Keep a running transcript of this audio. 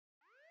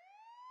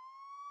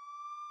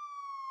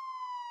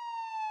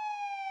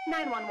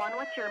911,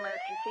 what's your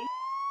emergency?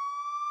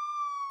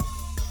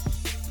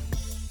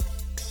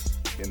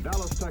 In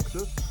Dallas,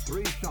 Texas,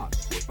 3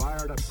 shots were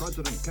fired at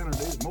President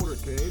Kennedy's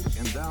motorcade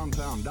in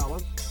downtown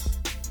Dallas.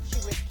 She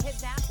was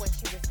kidnapped when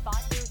she was 5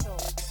 years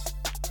old.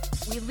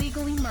 We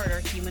legally murder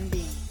human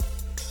beings.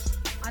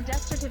 On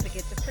death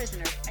certificates of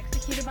prisoners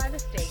executed by the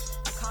state,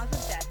 the cause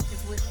of death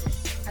is listed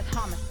as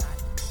homicide.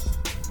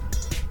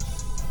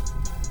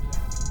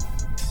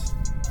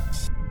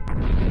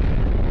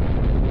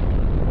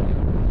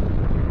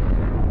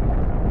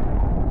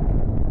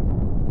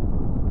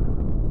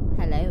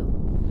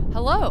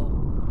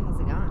 Hello. How's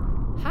it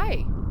going?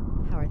 Hi.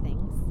 How are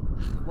things?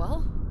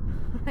 Well,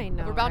 I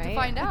know, we're about to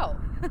find out.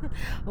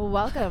 Well,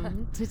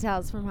 welcome to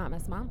Tales from Hot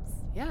Mess Moms.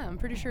 Yeah, I'm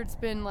pretty sure it's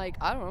been like,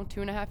 I don't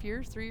know, 2.5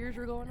 years, 3 years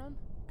we're going on.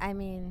 I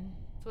mean,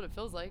 That's what it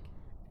feels like.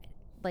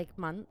 like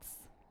months,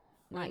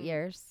 not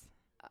years.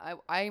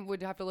 I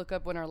would have to look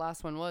up when our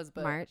last one was,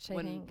 but March, I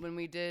think. when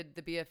we did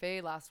the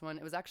BFA last one,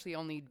 it was actually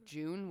only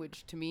June,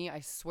 which to me,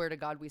 I swear to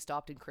God, we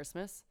stopped in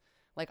Christmas.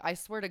 Like, I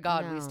swear to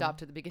God, we No.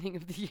 stopped at the beginning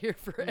of the year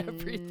for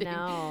everything.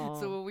 No.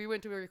 So when we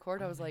went to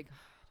record, I was like,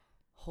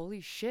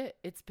 holy shit,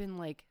 it's been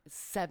like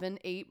 7,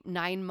 8,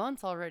 9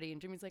 months already.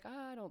 And Jimmy's like,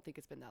 I don't think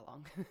it's been that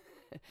long.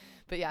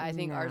 But yeah, I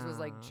think ours was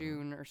like No.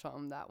 June or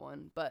something, that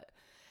one. But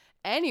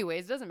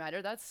anyways, it doesn't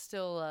matter. That's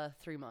still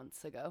 3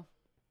 months ago,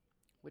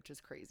 which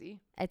is crazy.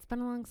 It's been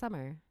a long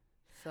summer.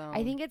 So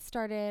I think it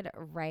started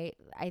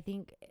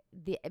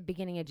the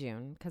beginning of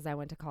June because I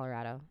went to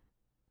Colorado.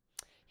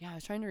 yeah, I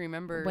was trying to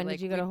remember. When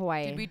did you go to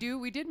Hawaii?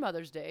 We did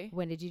Mother's Day.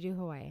 When did you do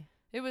Hawaii?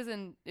 It was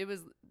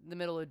the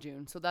middle of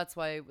June. So that's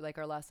why like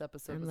our last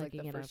episode I'm was like the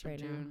looking it 1st up of right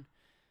now. June.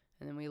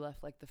 And then we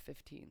left like the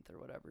 15th or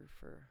whatever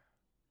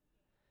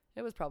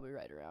it was probably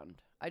right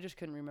around. I just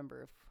couldn't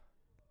remember if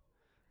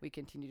we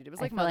continued. It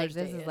was like I feel Mother's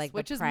like this Day, is like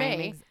which the is prime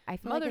May. I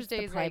feel Mother's like it's Day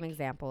the is prime like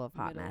example of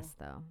hot middle. mess,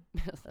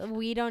 though.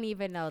 We don't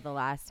even know the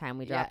last time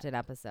we Yeah. dropped an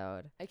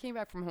episode. I came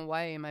back from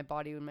Hawaii and my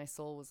body and my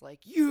soul was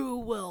like, you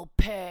will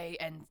pay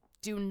and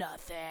do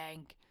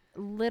nothing.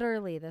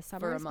 Literally, the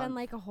summer's month. been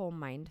like a whole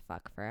mind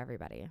fuck for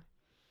everybody.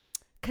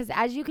 Because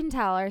as you can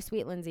tell, our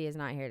sweet Lindsay is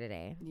not here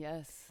today.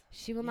 Yes.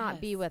 She will not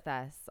be Yes. with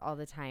us all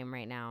the time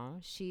right now.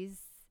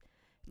 She's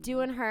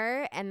doing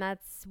her, and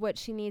that's what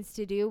she needs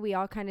to do. We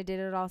all kind of did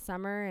it all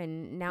summer,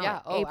 and now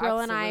Yeah, April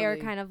and I are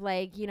absolutely. kind of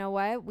like, you know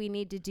what? We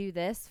need to do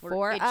this We're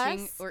for itching,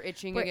 us. We're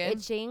itching We're again.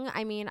 itching.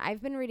 I mean,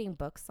 I've been reading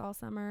books all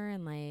summer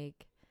and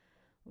like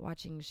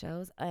watching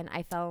shows, and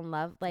I fell in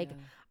love. Like,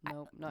 Yeah.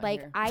 Nope, not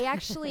like here. I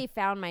actually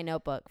found my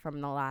notebook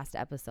from the last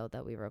episode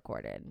that we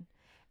recorded.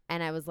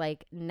 And I was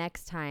like,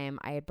 next time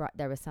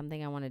there was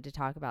something I wanted to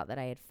talk about that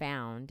I had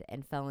found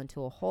and fell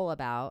into a hole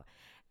about.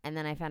 And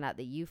then I found out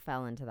that you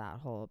fell into that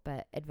hole,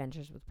 but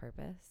Adventures with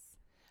Purpose.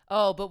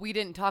 Oh, but we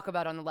didn't talk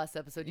about it on the last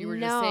episode. You were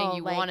just saying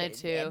you like, wanted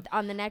to.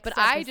 on the next But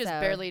episode. I just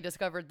barely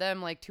discovered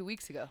them like 2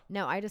 weeks ago.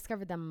 No, I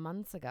discovered them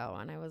months ago.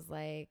 And I was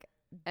like,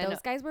 And those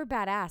guys were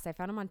badass. I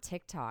found them on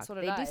TikTok. So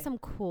did They I. do some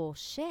cool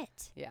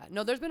shit. Yeah.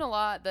 No, there's been a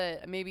lot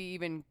that maybe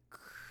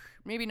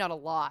not a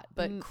lot,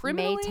 but May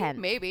criminally, 10th.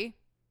 maybe.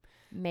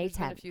 May There's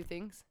been a 10th. few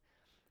things.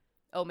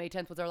 Oh, May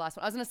 10th was our last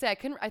one. I was going to say,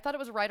 I thought it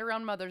was right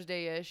around Mother's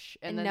Day-ish.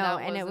 And then no,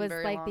 that and it wasn't was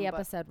very like long, the but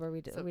episode where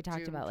we so we talked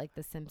June. about like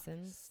The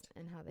Simpsons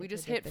and how they we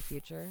just predict hit the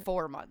future.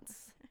 4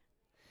 months.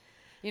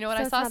 You know what? So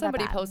I it's saw not that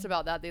somebody bad. post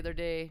about that the other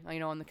day,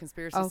 on the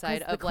conspiracy Oh, 'cause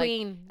side the of like,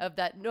 Queen. of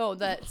that. No,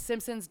 that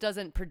Simpsons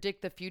doesn't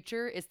predict the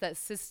future. It's that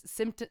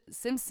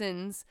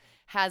Simpsons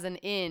has an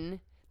in,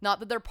 not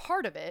that they're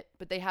part of it,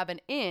 but they have an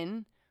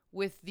in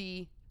with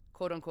the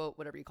quote unquote,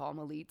 whatever you call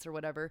them, elites or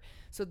whatever.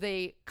 So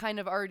they kind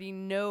of already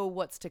know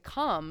what's to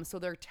come. So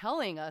they're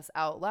telling us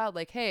out loud,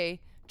 like,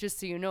 hey, just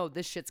so you know,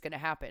 this shit's going to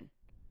happen.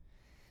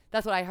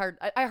 That's what I heard.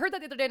 I heard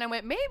that the other day and I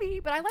went, maybe,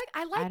 but I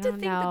like to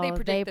think that they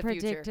predict the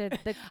future. predicted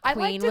the I like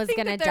Queen to was think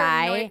going to that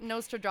they're die.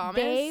 Nostradamus.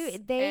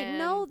 They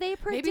and maybe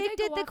predicted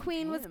go the off of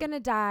Queen was him. going to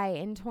die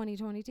in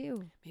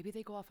 2022. Maybe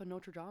they go off of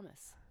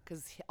Nostradamus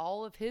because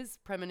all of his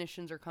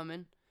premonitions are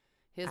coming.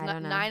 His I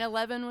don't know.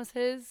 9/11 was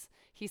his.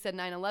 He said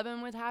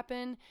 9/11 would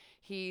happen.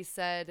 He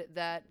said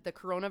that the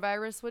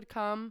coronavirus would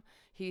come.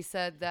 He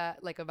said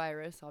that, like a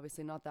virus,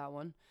 obviously not that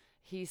one.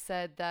 He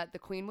said that the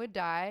Queen would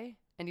die.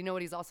 And you know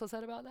what he's also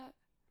said about that?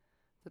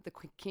 That the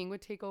king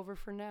would take over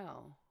for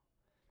now.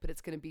 But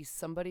it's going to be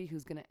somebody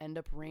who's going to end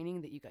up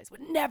reigning that you guys would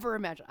never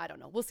imagine. I don't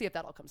know. We'll see if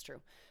that all comes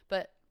true.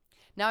 But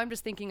now I'm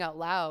just thinking out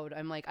loud.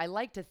 I'm like, I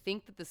like to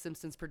think that The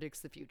Simpsons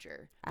predicts the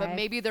future. But I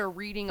maybe they're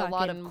reading a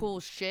lot of fucking- cool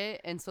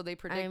shit, and so they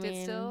predict it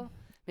mean, still.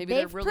 Maybe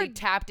they're they've really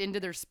tapped into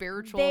their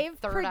spiritual They've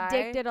third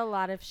predicted eye. a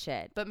lot of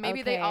shit. But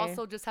maybe they okay?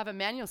 also just have a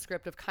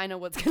manuscript of kind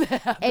of what's going to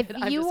happen. If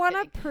I'm you just want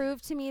to kidding.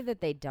 prove to me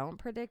that they don't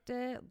predict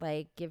it,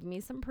 like, give me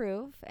some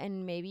proof,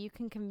 and maybe you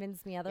can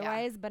convince me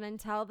otherwise. But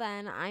until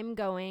then, I'm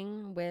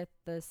going with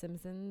The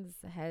Simpsons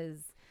has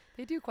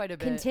They do quite a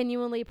bit.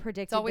 continually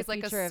predicted It's always the like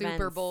a future Super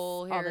events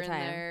Bowl all here the and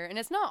time. there, and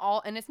it's not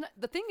all. And it's not.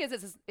 The thing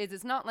is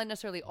it's not like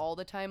necessarily all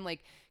the time.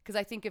 Like, because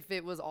I think if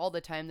it was all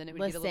the time, then it would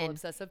get a little Listen,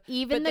 obsessive.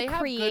 even But they the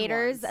have good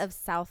creators ones. of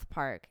South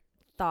Park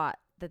thought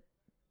that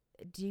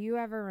Do you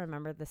ever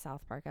remember the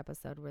South Park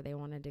episode where they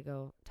wanted to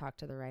go talk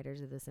to the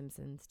writers of The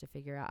Simpsons to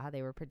figure out how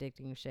they were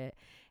predicting shit?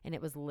 And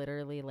it was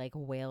literally like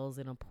whales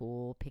in a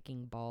pool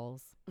picking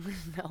balls.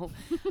 No,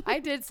 I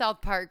did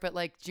South Park, but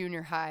like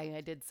junior high,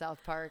 I did South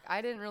Park.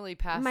 I didn't really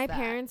pass My that,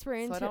 parents were so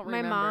I into don't my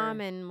remember.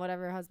 mom and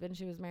whatever husband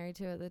she was married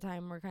to at the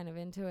time were kind of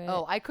into it.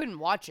 Oh, I couldn't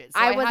watch it. So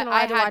I wasn't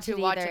allowed to had watch to it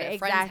watch either. it at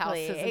friends'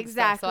 Exactly. houses and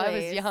Exactly. stuff, so I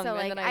was young. So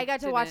like and then I got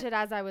to watch didn't. it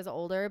as I was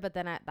older, but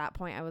then at that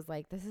point I was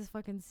like, this is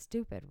fucking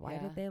stupid. Why Yeah.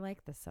 did they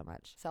like this so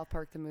much? South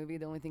Park the movie.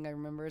 The only thing I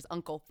remember is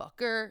Uncle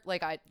Fucker.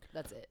 Like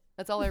that's it.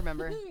 That's all I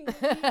remember.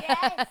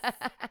 Yes.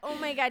 Oh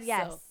my God.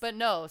 Yes. So, but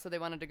no. So they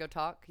wanted to go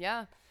talk.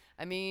 Yeah.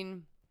 I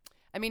mean,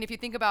 if you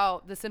think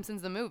about The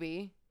Simpsons the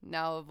movie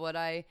now of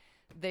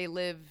they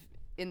live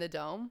in the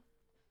dome.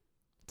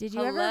 Did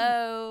you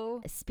ever?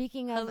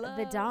 Speaking of the No,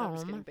 I'm just dome,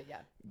 kidding, but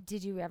yeah.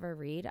 did you ever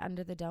read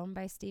Under the Dome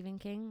by Stephen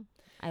King?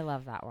 I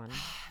love that one.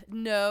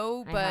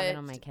 No, I but have it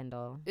on my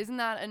Kindle. isn't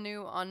that a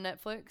new on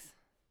Netflix?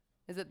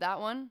 Is it that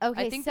one?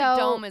 Okay, I think so- the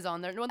Dome is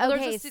on there. Well,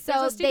 Okay, there's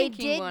so a they Stephen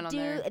King one on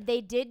there.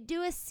 did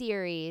do a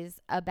series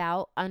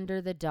about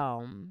Under the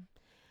Dome,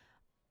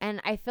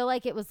 and I feel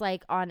like it was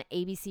like on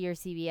ABC or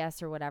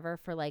CBS or whatever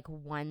for like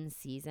one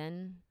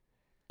season,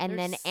 and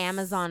then There's-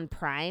 Amazon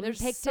Prime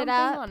There's picked something it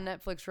up. on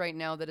Netflix right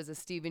now that is a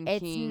Stephen It's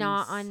King.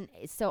 not on.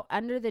 So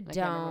Under the I can't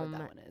remember Dome what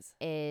that one is.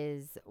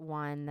 is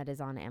one that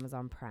is on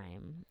Amazon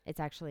Prime. It's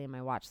actually in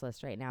my watch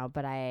list right now,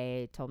 but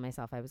I told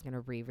myself I was going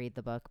to reread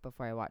the book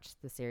before I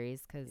watched the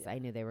series because I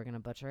knew they were going to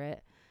butcher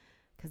it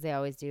because they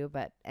always do.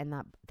 But and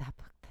that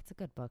book, that's a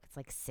good book. It's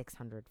like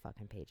 600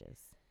 fucking pages.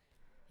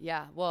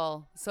 Yeah.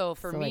 Well, so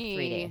for So, me, like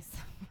 3 days.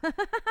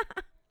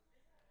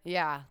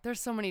 yeah,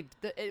 there's so many.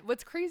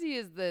 What's crazy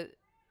is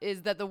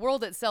that the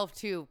world itself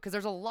too, because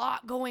there's a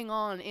lot going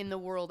on in the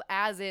world,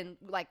 as in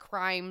like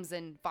crimes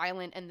and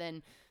violent, and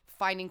then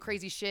finding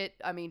crazy shit.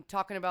 I mean,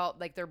 talking about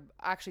like they're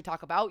actually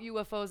talk about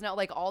UFOs now.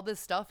 Like all this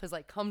stuff has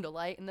like come to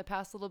light in the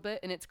past little bit,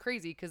 and it's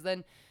crazy because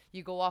then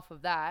you go off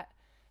of that,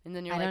 and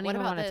then you're I like, don't what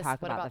even about want to this?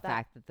 talk What about the that?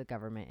 fact that the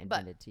government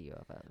admitted to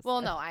UFOs.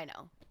 Well, no, I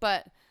know,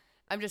 but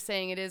I'm just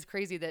saying it is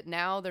crazy that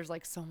now there's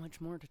like so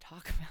much more to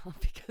talk about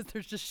because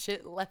there's just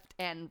shit left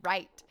and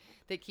right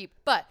they keep.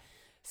 But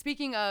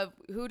speaking of,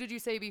 who did you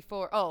say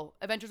before? Oh,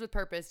 Adventures with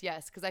Purpose.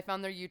 Yes, because I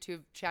found their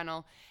YouTube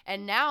channel,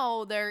 and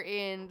now they're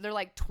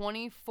like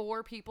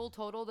 24 people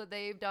total that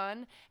they've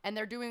done, and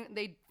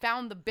they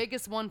found the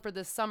biggest one for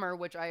this summer,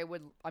 which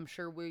I'm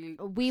sure we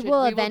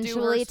will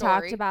eventually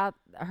talk about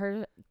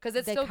her because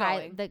it's still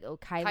going.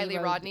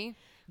 Kylie Rodney.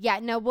 Yeah,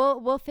 no,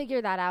 we'll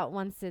figure that out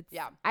once it's.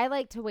 Yeah. I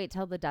like to wait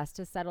till the dust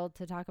has settled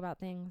to talk about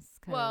things.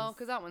 Well,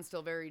 because that one's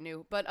still very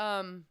new. But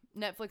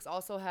Netflix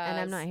also has. And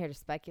I'm not here to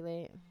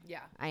speculate.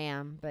 Yeah. I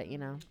am, but you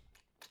know.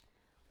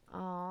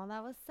 Oh,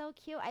 that was so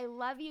cute. I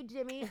love you,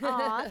 Jimmy.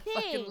 Aw, thanks.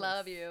 Fucking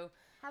love you.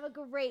 Have a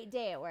great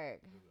day at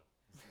work.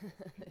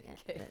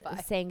 Okay,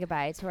 bye. Saying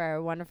goodbye to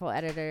our wonderful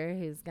editor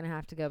who's going to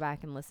have to go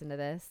back and listen to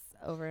this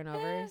over and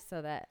over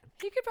so that.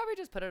 He could probably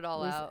just put it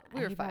all out.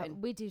 We were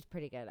fine. We do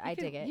pretty good. I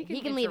dig it.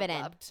 He can leave it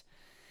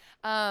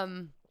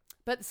in.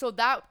 But so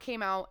that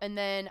came out, and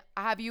then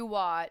have you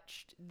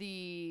watched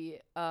the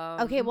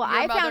Okay, well, Your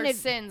I found Mother's it-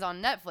 Sins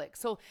on Netflix?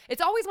 So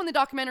it's always when the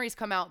documentaries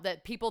come out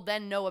that people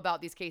then know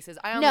about these cases.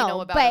 I only know No,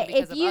 about but them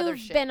because if of other you've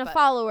shit. been a but-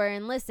 follower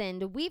and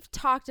listened, we've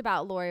talked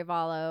about Lori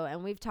Vallow,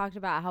 and we've talked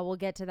about how we'll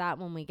get to that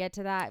when we get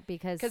to that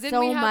because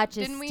so much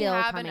is still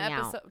coming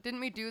out. Didn't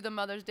we do the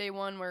Mother's Day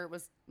one where it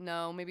was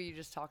no? Maybe you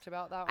just talked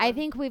about that one. I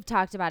think we've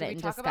talked about Did it we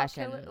in talk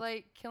discussion.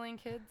 about killing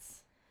kids?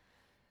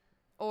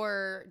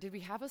 Or did we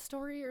have a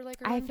story or like?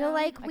 a I feel rundown?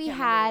 like I we can't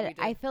remember what had. we did.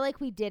 I feel like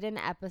we did an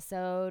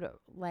episode.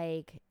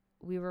 Like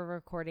we were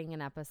recording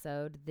an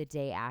episode the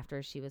day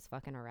after she was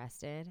fucking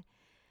arrested,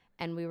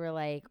 and we were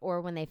like,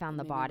 or when they found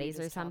the Maybe we bodies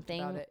or just talked about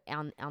something it.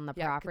 on the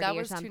Yeah, 'cause property that or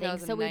was something.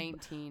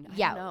 2019.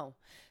 yeah. I don't know.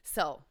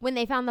 So When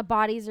they found the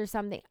bodies or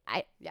something,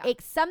 Yeah.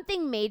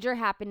 something major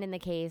happened in the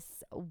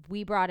case.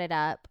 We brought it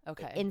up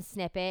Okay. in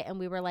snippet, and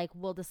we were like,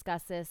 we'll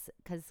discuss this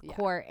because Yeah.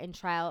 court and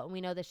trial, and we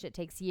know this shit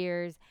takes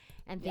years,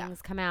 and Yeah. things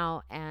come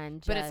out,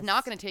 and but it's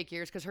not going to take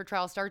years because her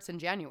trial starts in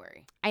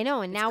January. I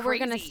know, and It's now we're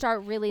going to crazy.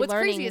 start really What's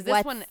crazy learning is this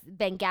what's one-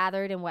 been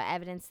gathered and what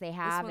evidence they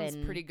have. This one's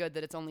and pretty good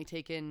that it's only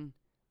taken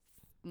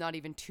not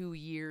even 2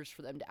 years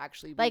for them to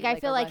actually be like I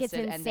feel like it's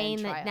arrested and then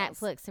insane that trials.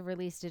 Netflix have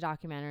released a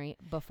documentary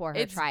before her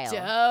It's trial.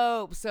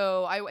 dope.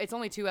 So it's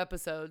only 2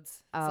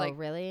 episodes. Oh, it's like,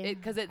 really?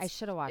 Because I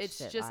should have watched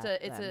it's it. just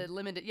it's a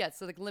limited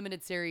it's like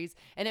limited series,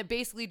 and it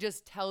basically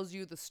just tells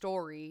you the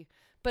story,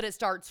 but it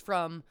starts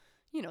from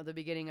the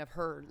beginning of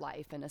her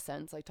life in a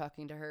sense, like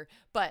talking to her.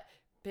 But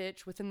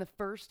bitch, within the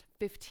first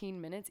 15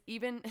 minutes,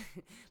 even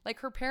like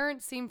her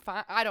parents seem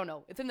fine. I don't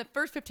know. Within the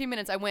first 15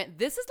 minutes, I went,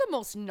 this is the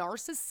most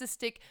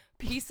narcissistic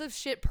piece of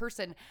shit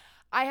person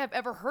I have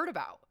ever heard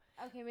about.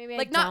 Okay, maybe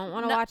Like, I don't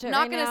want to watch it not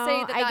right gonna now.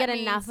 say that I get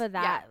means, enough of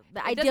that.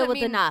 yeah. I It deal doesn't with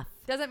mean- enough.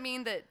 Doesn't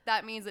mean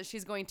that means that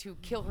she's going to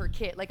kill her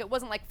kid. Like, it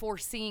wasn't like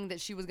foreseeing that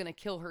she was going to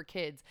kill her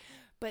kids.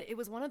 But it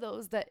was one of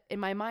those that in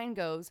my mind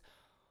goes,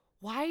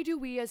 why do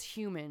we as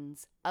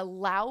humans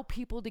allow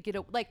people to get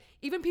like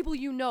even people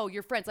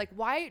your friends, like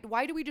why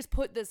do we just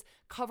put this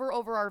cover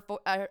over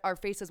our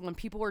faces when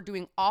people are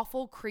doing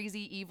awful,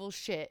 crazy, evil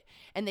shit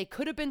and they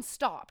could have been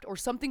stopped or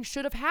something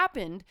should have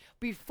happened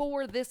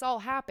before this all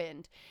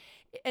happened?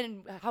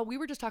 And how we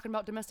were just talking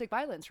about domestic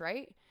violence,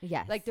 right?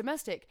 Yes. Like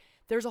domestic.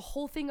 There's a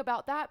whole thing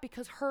about that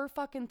because her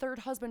fucking third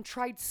husband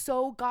tried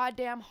so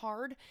goddamn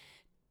hard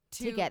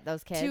to get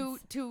those kids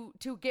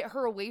to get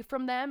her away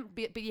from them,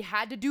 but you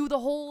had to do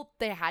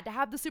they had to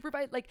have the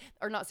supervise, like,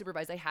 or not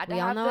supervise, they had to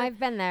have I've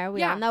been there.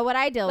 We all know what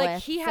I deal like,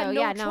 with. He had so,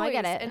 no yeah, choice. No, I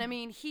get it. And I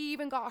mean, he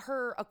even got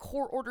her a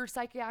court-ordered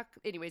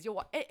psychiatric. Anyways,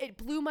 it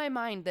blew my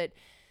mind that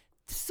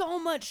so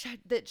much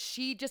that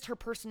she just her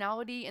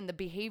personality and the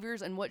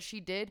behaviors and what she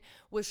did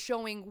was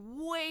showing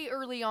way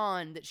early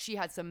on that she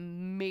had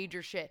some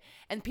major shit,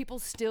 and people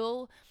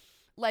still.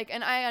 Like,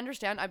 and I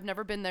understand, I've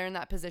never been there in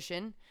that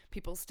position.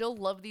 People still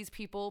love these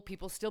people.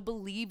 People still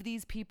believe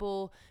these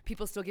people.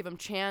 People still give them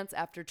chance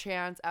after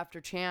chance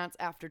after chance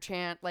after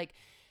chance. Like,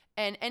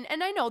 and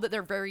I know that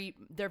they're very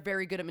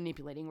good at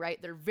manipulating, right?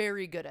 They're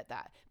very good at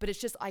that. But it's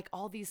just like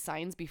all these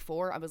signs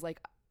before, I was like,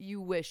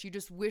 you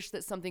just wish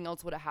that something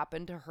else would have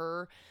happened to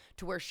her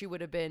to where she would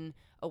have been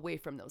away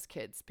from those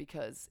kids,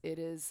 because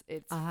it's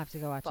I'll have to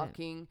go watch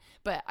it.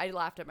 But I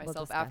laughed at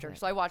myself after. It.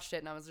 So I watched it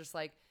and I was just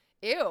like,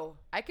 ew,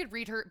 I could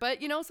read her. But,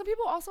 some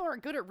people also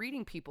aren't good at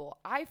reading people.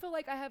 I feel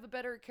like I have a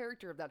better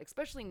character of that,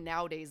 especially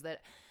nowadays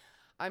that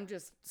I'm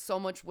just so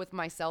much with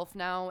myself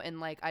now.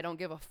 And, like, I don't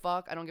give a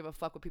fuck. I don't give a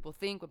fuck what people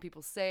think, what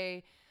people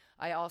say.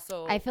 I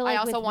also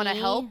want to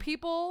help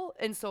people.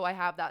 And so I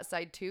have that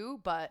side too.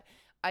 But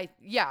I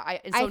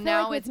feel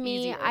now like with me,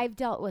 easier. I've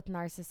dealt with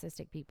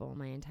narcissistic people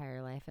my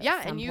entire life. At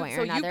some and point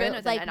so or you've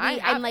been like and I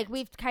haven't. like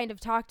we've kind of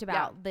talked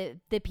about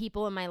the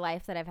people in my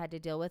life that I've had to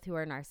deal with who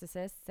are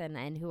narcissists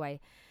and who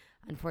I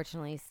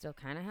unfortunately still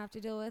kind of have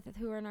to deal with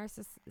who are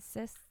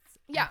narcissists.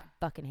 Yeah. I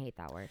fucking hate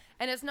that word.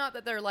 And it's not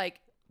that they're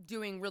like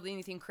doing really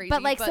anything crazy.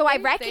 But like, so I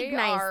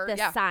recognize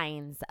the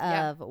signs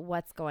of Yeah.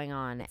 what's going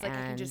on. It's like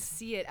I can just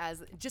see it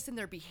as just in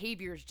their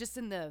behaviors, just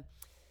in this.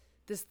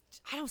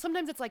 I don't know.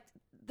 Sometimes it's like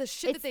the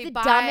shit that they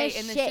buy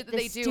and the shit that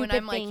they do, and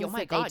I'm like, oh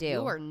my god,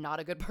 you are not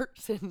a good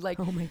person. Like,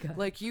 oh my god,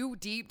 like you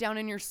deep down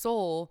in your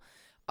soul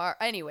are.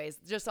 Anyways,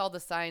 just all the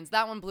signs.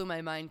 That one blew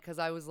my mind because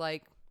I was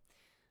like,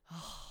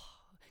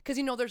 because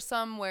there's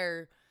some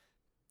where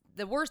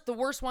the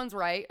worst ones,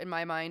 right, in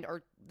my mind,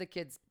 are the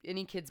kids,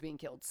 any kids being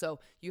killed. So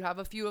you have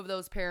a few of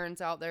those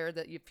parents out there,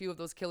 a few of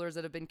those killers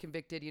that have been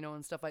convicted,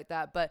 and stuff like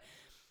that. But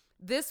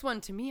this one,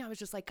 to me, I was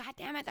just like, God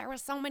damn it, there were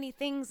so many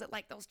things that,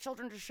 like, those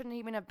children just shouldn't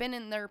even have been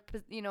in their,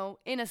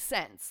 in a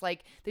sense.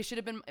 Like, they should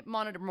have been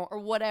monitored more or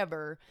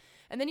whatever.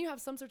 And then you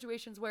have some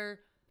situations where,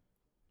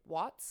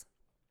 Watts,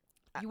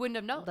 you wouldn't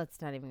have known.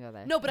 Let's not even go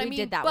there. No, but we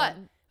did that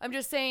one. I'm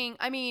just saying,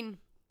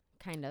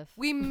 kind of.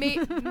 We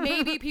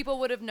maybe people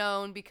would have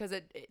known because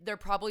there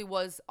probably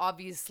was,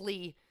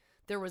 obviously,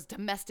 there was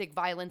domestic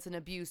violence and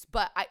abuse,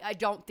 but I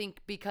don't think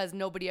because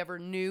nobody ever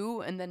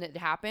knew and then it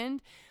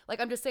happened.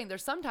 Like, I'm just saying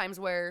there's sometimes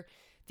where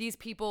these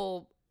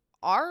people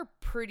are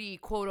pretty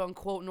quote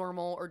unquote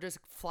normal or just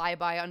fly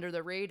by under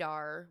the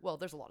radar. Well,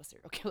 there's a lot of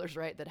serial killers,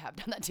 right, that have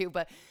done that too,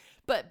 but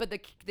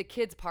the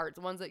kids parts,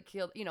 the ones that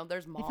killed,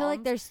 there's moms. I feel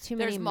like there's too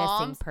many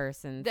missing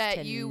persons that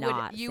to you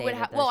not would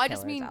have. Well, I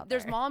just mean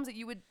there's there. moms that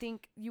you would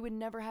think you would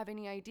never have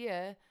any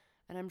idea,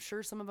 and I'm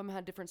sure some of them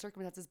had different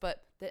circumstances,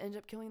 but that end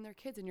up killing their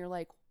kids, and you're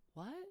like,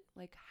 what?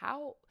 Like,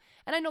 how?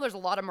 And I know there's a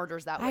lot of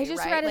murders that way, I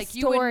just right? read a like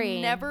story. You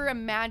would never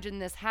imagine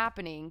this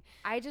happening.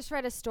 I just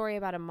read a story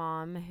about a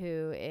mom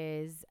who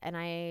is, and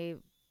I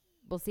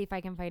will see if I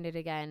can find it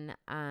again.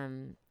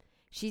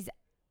 She's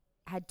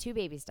had 2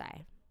 babies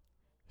die.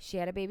 She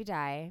had a baby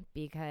die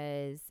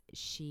because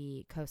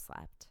she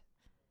co-slept.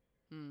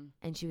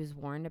 And she was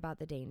warned about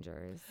the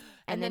dangers.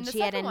 And then she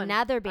had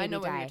another baby die. I know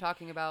what you're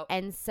talking about.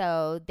 And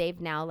so they've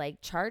now,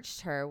 like,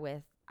 charged her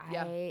with,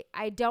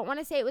 I don't want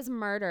to say it was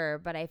murder,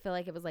 but I feel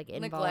like it was like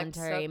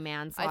involuntary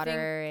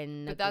manslaughter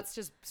but that's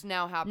just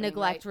now happening.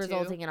 Neglect right,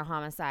 resulting too? in a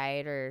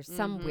homicide or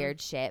some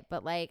weird shit.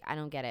 But, like, I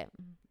don't get it.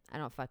 I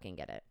don't fucking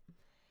get it.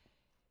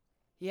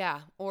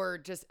 Yeah, or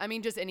just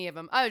any of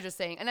them. I was just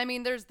saying,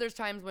 and there's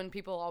times when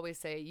people always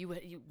say,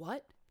 you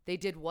what? They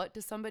did what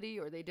to somebody,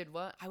 or they did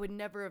what? I would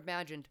never have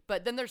imagined.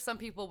 But then there's some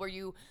people where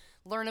you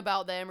learn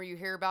about them or you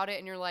hear about it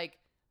and you're like,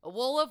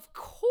 well, of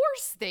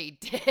course they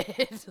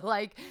did.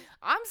 Like,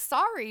 I'm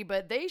sorry,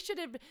 but they should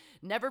have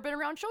never been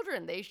around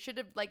children. They should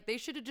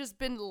have just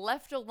been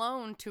left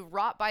alone to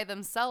rot by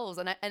themselves.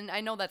 And I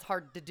know that's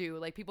hard to do.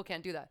 Like, people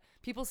can't do that.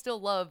 People still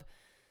love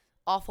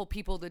awful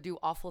people to do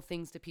awful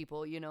things to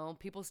people,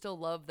 People still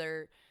love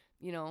their,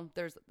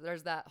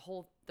 there's that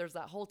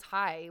whole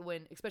tie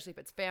when, especially if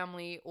it's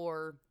family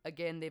or,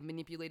 again, they've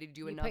manipulated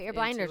you enough. Put your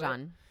blinders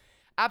on.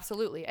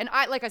 Absolutely. And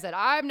Like I said,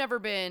 I've never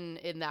been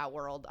in that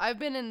world. I've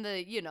been in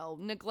the,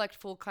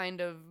 neglectful kind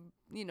of,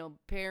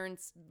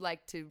 parents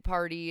like to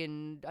party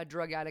and a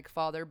drug addict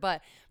father.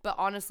 But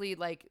honestly,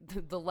 like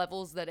the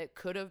levels that it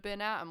could have been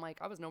at, I'm like,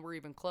 I was nowhere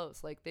even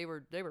close. Like they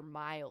were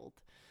mild.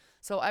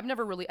 So I've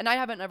never really, and I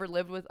haven't ever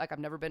lived with, like, I've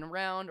never been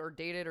around or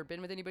dated or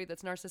been with anybody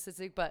that's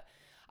narcissistic, but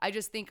I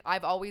just think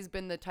I've always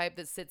been the type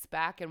that sits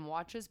back and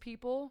watches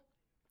people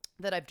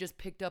that I've just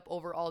picked up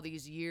over all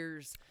these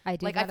years. I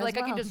do like, that I feel as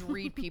like I can well. just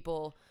read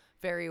people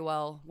very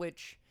well,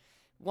 which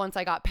once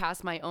I got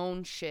past my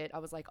own shit, I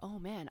was like, oh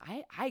man,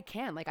 I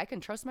can, like, I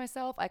can trust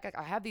myself. I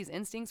have these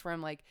instincts where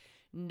I'm like,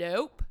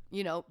 nope,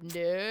 nope.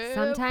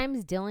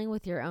 Sometimes dealing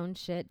with your own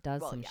shit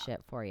does some yeah.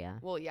 shit for you.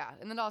 Well, yeah.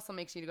 And it also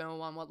makes you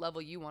go on what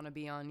level you want to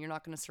be on. You're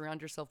not going to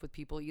surround yourself with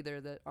people either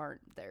that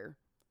aren't there.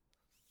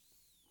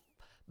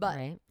 But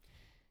Right.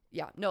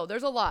 yeah, no,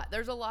 there's a lot.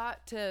 There's a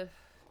lot to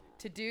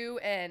do.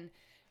 And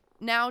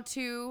now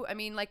too, I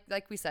mean, like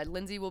we said,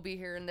 Lindsay will be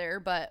here and there,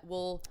 but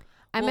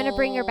I'm going to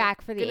bring her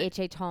back for the gonna-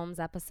 H.H. Holmes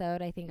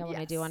episode. I think I want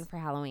to do Yes. one for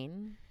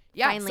Halloween.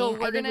 Yeah, Finally,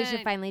 so I think we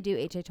should finally do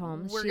H.H.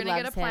 Holmes. We're She going to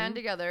get a loves plan him.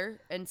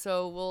 together. And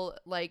so we'll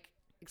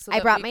so I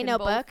that brought we my can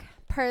notebook, both-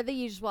 per the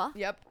usual.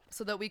 Yep.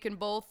 So that we can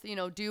both,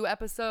 do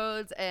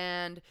episodes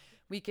and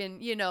we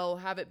can,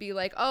 have it be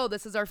like, oh,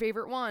 this is our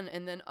favorite one.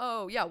 And then,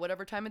 oh, yeah,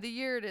 whatever time of the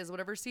year it is,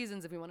 whatever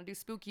seasons, if we want to do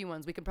spooky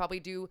ones, we can probably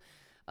do,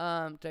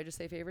 did I just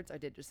say favorites? I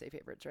did just say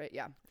favorites, right?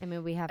 Yeah. I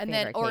mean, we have And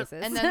favorite then,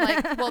 cases. and then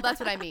like, well, that's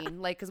what I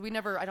mean. Like, cause we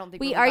never, I don't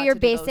think we really are got your to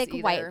do those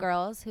basic white either.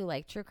 girls who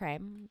like true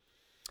crime.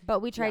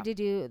 But we tried to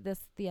do this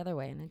the other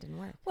way and it didn't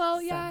work.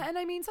 Well, yeah. And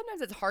I mean,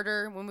 sometimes it's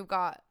harder when we've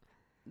got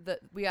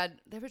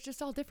it was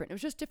just all different. It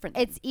was just different.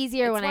 It's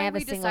easier It's when I why have a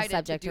we single decided to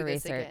subject to do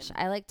this research.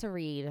 again. I like to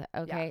read.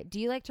 Okay. Yeah. Do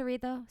you like to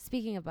read though?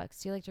 Speaking of books,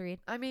 do you like to read?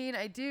 I mean,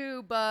 I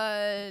do,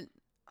 but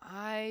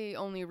I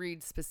only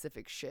read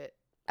specific shit.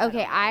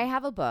 Okay, I don't know.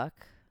 have a book.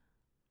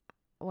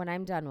 When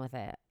I'm done with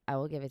it, I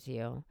will give it to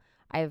you.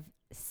 I've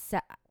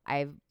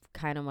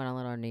kind of went a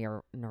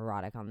little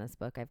neurotic on this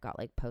book. I've got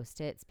like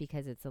Post-its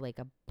because it's like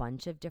a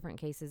bunch of different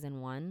cases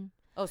in one.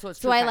 Oh, so it's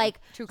So true I crime. like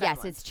True crime yes,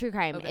 ones. it's true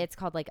crime. Okay. It's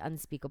called like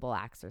Unspeakable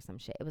Acts or some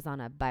shit. It was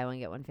on a buy one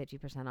get one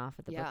 50% off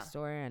at the Yeah.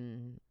 bookstore,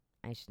 and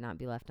I should not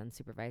be left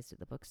unsupervised at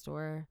the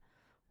bookstore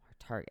or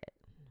Target.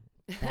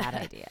 Bad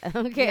idea.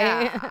 Okay.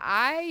 Yeah,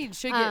 I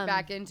should get Um,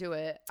 back into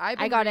it. I've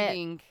been I got it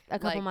reading a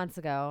couple like, months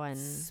ago, and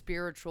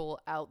spiritual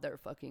out there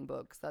fucking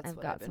books. That's I've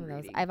what got I've been some of those.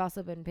 reading. I've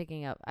also been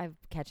I'm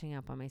catching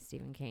up on my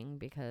Stephen King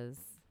because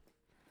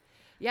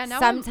yeah, now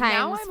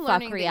sometimes I'm fuck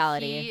learning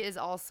reality. That he is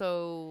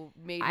also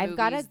made I've movies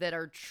gotta- that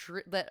are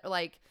that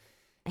like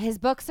his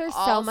books are so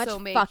Also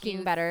much make fucking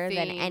you better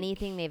than think.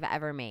 anything they've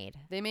ever made.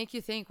 they make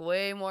you think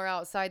way more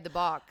outside the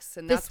box,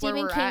 and The that's where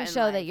Stephen we're King at in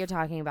show that life. you're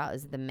talking about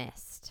is The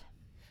Mist.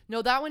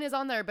 No, that one is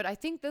on there, but I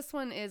think this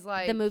one is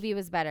like The movie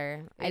was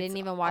better. I didn't it's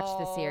even watch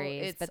the all-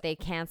 series, it's- but they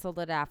canceled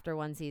it after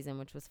one season,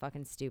 which was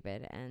fucking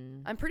stupid.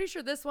 And I'm pretty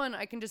sure this one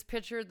I can just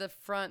picture the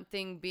front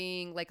thing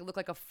being like it looked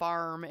like a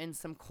farm and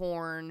some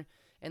corn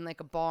and like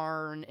a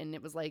barn, and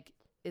it was like,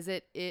 is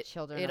it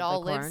Children it of all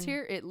the lives Corn?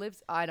 here? It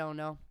lives. I don't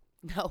know.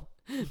 No,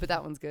 but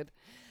that one's good.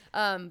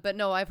 But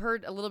no, I've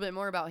heard a little bit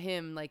more about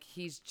him. Like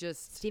he's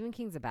just Stephen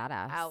King's a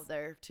badass. out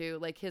there too.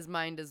 Like his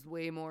mind is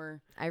way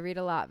more. I read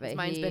a lot, but His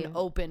mind's been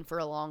open for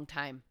a long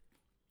time,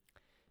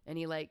 and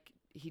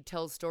he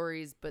tells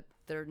stories, but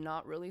they're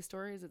not really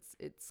stories.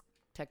 It's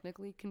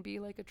technically can be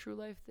like a true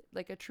life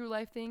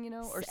thing,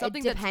 or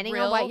something depending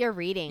that's real. on what you're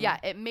reading. Yeah,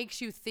 it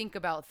makes you think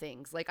about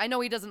things. Like I know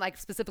he doesn't like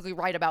specifically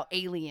write about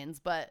aliens,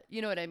 but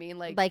you know what I mean.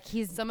 Like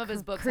he's some of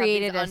his books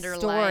created have a these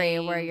story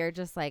underlying- where you're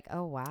just like,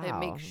 oh wow, It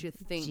makes you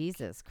think.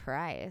 Jesus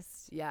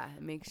Christ. Yeah,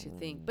 it makes you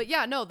think. But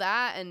yeah, no,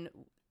 that and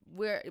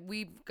we're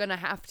gonna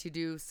have to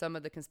do some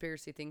of the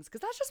conspiracy things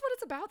because that's just what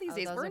it's about these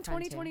days. those We're are in fun,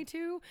 too.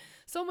 2022.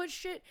 So much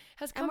shit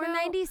has And come we're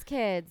out. 90s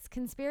kids.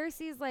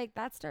 Conspiracies like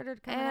that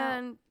started coming out.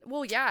 And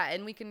well, yeah,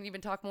 and we can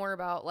even talk more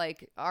about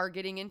like our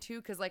getting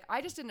into because like I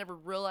just didn't ever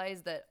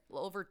realize that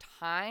over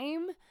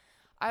time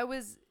I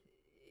was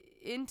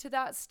into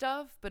that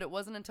stuff, but it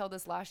wasn't until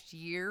this last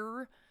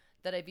year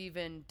that I've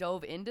even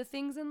dove into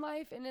things in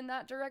life and in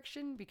that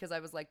direction because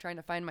I was like trying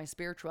to find my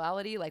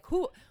spirituality. Like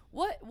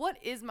what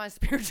is my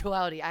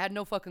spirituality? I had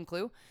no fucking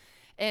clue.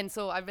 And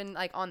so I've been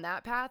like on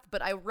that path,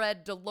 but I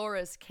read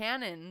Dolores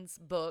Cannon's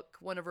book,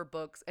 one of her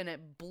books, and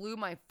it blew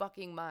my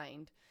fucking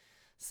mind.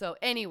 So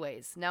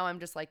anyways, now I'm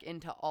just like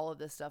into all of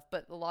this stuff,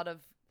 but a lot of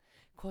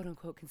quote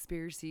unquote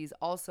conspiracies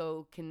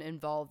also can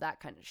involve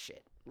that kind of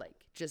shit.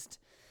 Like just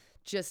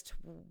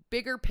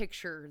bigger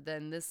picture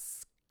than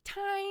this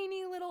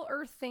tiny little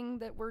earth thing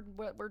that we're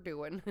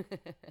doing.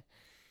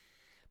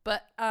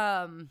 But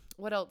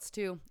what else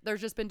too?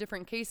 There's just been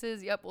different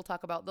cases. Yep, we'll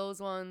talk about those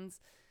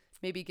ones.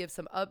 Maybe give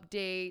some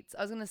updates.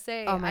 I was gonna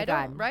say, Oh my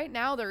God. right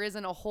now there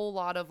isn't a whole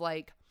lot of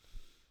like,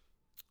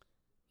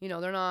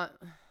 they're not.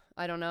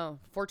 I don't know.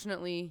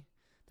 Fortunately,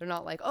 they're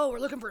not like, oh, we're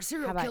looking for a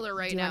serial killer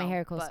right do you now. want to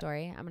hear a cool But-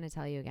 story? I'm going to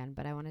tell you again,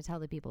 but I want to tell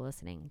the people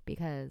listening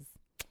because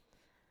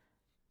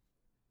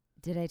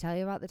did I tell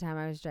you about the time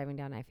I was driving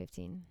down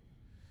I-15?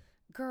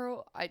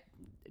 Girl,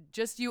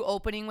 just you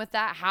opening with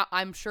that.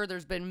 I'm sure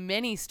there's been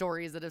many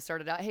stories that have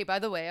started out. Hey, by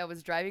the way, I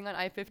was driving on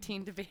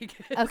I-15 to Vegas.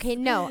 Okay,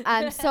 no.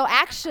 So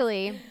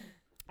actually,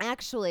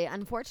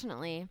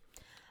 unfortunately,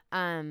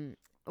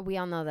 we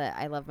all know that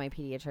I love my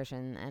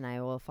pediatrician and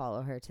I will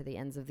follow her to the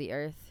ends of the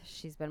earth.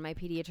 She's been my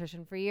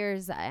pediatrician for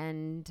years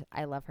and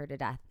I love her to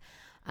death.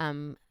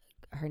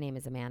 Her name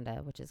is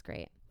Amanda, which is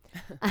great.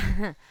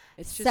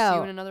 It's just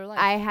you in another life.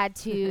 I had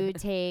to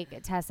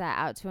take Tessa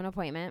out to an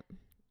appointment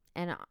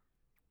and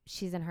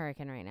she's in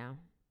Hurricane right now.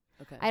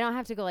 Okay. I don't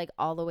have to go like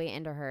all the way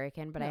into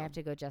Hurricane, but I No. have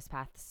to go just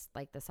past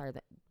like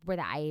where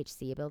the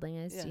IHC building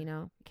is, Yeah. you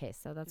know? Okay,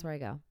 so that's where I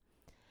go.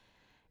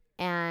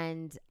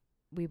 And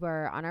we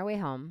were on our way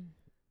home,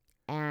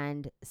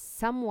 and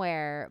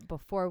somewhere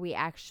before we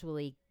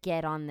actually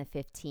get on the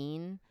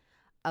 15,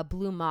 a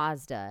blue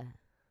Mazda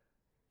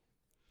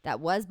that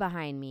was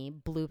behind me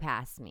blew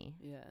past me.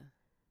 Yeah.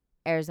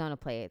 Arizona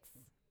plates.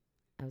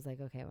 I was like,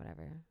 okay,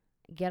 whatever.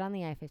 Get on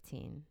the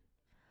I-15.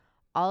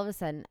 All of a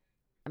sudden,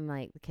 I'm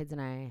like, the kids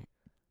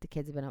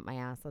have been up my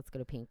ass. Let's go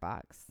to Pink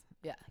Box.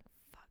 Yeah. Like,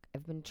 fuck.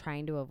 I've been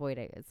trying to avoid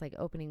it. It's like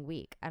opening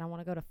week. I don't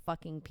want to go to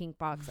fucking Pink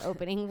Box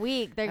opening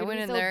week. They're I going went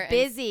to in be so there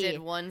busy. and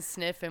did one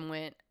sniff and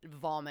went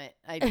vomit.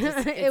 It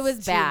It was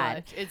too bad.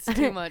 Much. It's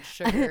too much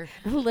sugar.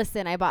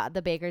 Listen, I bought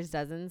the baker's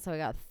dozen, so I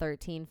got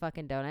 13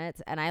 fucking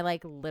donuts, and I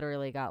like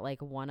literally got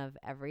like one of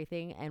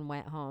everything and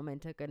went home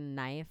and took a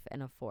knife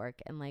and a fork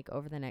and like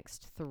over the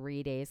next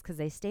 3 days, because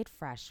they stayed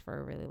fresh for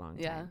a really long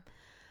time. Yeah.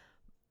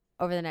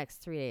 Over the next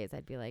 3 days,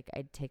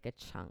 I'd take a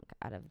chunk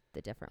out of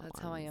the different ones.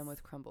 That's how I am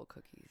with crumble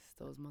cookies.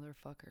 Those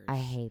motherfuckers. I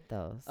hate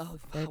those. Oh,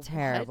 they're what?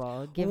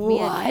 terrible. Give me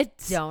a What?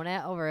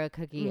 donut over a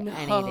cookie No.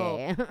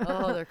 any day.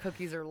 Oh, their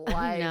cookies are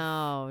life.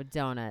 No,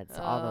 donuts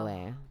all the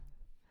way.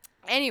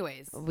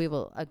 Anyways. We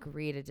will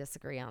agree to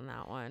disagree on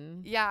that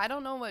one. Yeah, I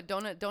don't know what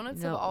donuts have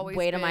No, always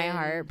weight been. of my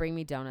heart. Bring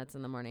me donuts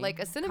in the morning. Like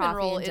a cinnamon Coffee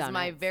roll and is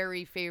my donuts.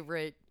 very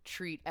favorite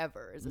treat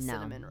ever. Is a No.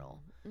 cinnamon roll,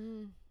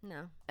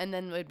 No. and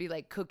then it would be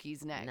like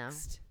cookies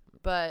next.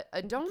 But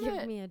a donut.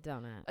 Give me a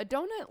donut. A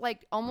donut,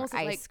 like, almost Or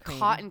is ice like cream.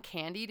 cotton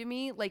candy to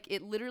me. Like,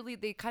 it literally,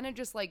 they kind of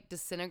just, like,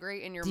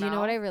 disintegrate in your Do mouth. you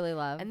know what I really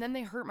love? And then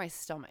they hurt my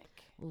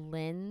stomach.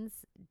 Lynn's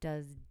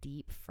does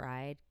deep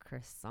fried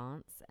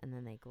croissants and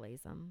then they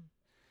glaze them.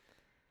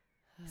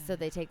 So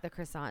they take the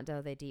croissant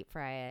dough, they deep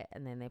fry it,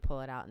 and then they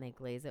pull it out and they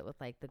glaze it with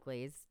like the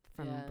glaze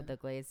from the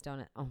glazed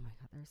donut. Oh my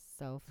god, they're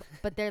so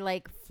but they're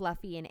like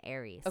fluffy and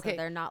airy. Okay, So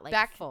they're not like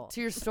back full.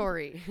 to your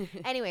story.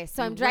 Anyway,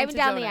 so You I'm went driving to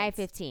down the donuts.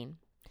 I-15.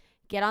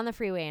 Get on the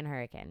freeway in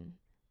Hurricane.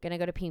 Gonna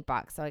go to Pink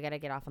Box, so I gotta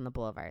get off on the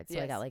boulevard. So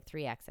I Yes. got like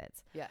 3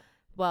 exits. Yeah.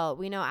 Well,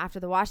 we know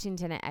after the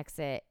Washington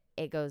exit,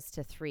 it goes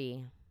to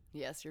 3.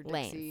 Yes, your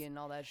Lanes. Dixie and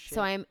all that shit.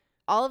 So I'm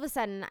all of a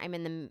sudden I'm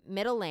in the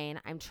middle lane.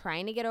 I'm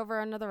trying to get over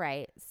onto the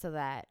right so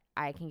that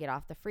I can get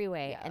off the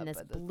freeway. Yeah, And this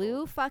but the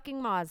blue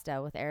fucking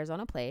Mazda with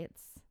Arizona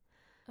plates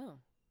Oh.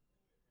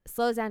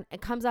 slows down and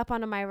comes up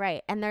onto my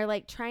right. And they're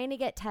like trying to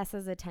get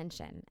Tessa's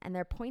attention. And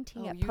they're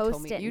pointing at you told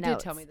Post-it me. You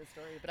notes. did tell me the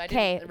story, but I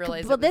Okay. didn't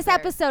realize Well, it was this there.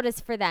 episode is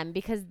for them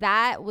because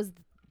that was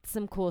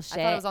some cool shit.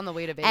 I thought it was on the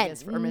way to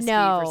Vegas And or Mesquite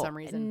no, for some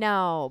reason.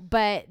 No,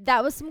 but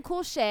that was some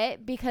cool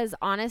shit because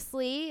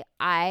honestly,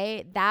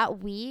 that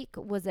week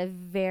was a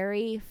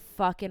very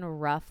fucking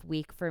rough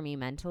week for me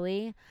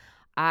mentally.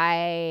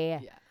 I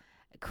Yeah.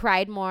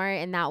 cried more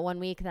in that 1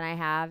 week than I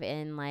have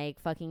in like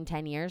fucking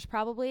 10 years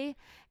probably.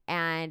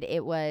 And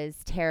it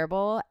was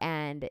terrible.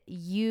 And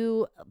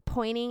you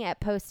pointing at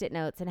Post-it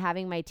notes and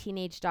having my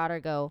teenage daughter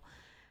go,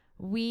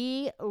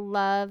 "We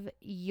love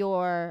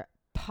your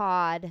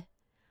pod.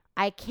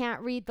 I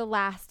can't read the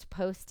last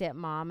Post-it,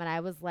 Mom." And I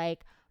was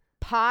like,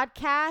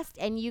 podcast?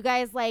 And you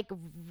guys like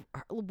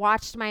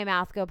watched my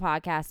mouth go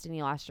podcast and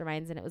you lost your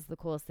minds and it was the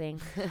coolest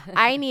thing.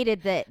 I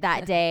needed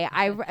that day.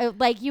 I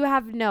like, you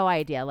have no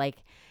idea. Like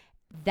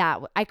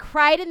I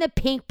cried in the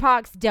Pink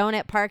Box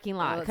donut parking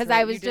lot that's because right.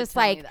 I You was did just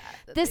tell me like,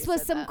 that this they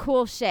was said some that.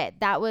 cool shit.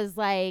 That was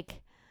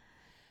like,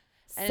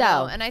 I so.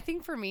 know, and I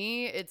think for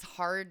me, it's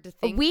hard to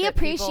think We that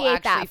people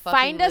appreciate that. actually fucking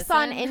Find us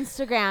on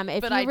listen. Instagram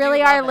if But you I do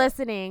really are love it.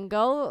 listening.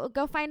 Go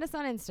find us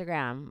on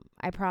Instagram.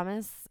 I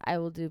promise I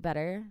will do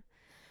better.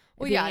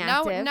 Well, being yeah.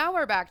 active. Now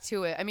we're back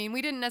to it. I mean,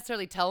 we didn't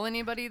necessarily tell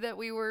anybody that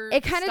we were.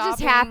 It kind of just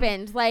stopping,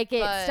 happened. Like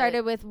it but-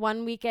 started with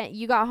one weekend.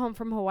 You got home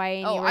from Hawaii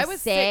and Oh, you were I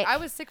was sick. I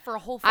was sick for a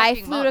whole I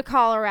fucking flew month. to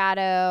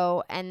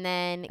Colorado and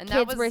then And that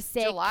kids was were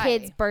sick. July.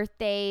 Kids'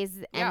 birthdays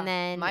Yeah, and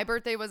then my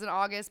birthday was in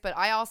August, but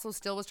I also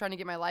still was trying to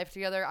get my life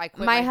together. I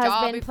quit My my job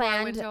husband before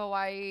I went planned- to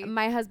Hawaii.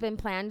 my husband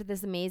planned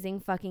this amazing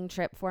fucking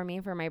trip for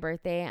me for my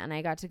birthday and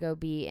I got to go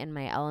be in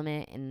my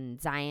element in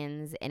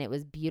Zion's and it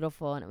was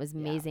beautiful and it was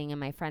amazing and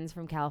my friends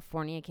from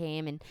California came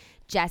and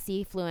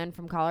Jesse flew in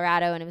from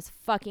Colorado and it was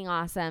fucking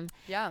awesome.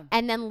 Yeah.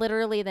 And then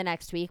literally the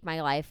next week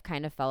my life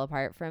kind of fell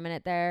apart for a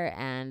minute there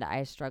and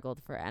I struggled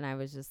and I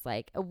was just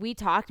like we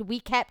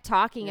kept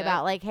talking Yep.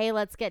 about like, hey,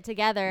 let's get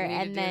together We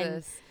need and to then do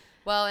this.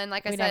 Well, and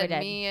like I we never said, did.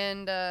 me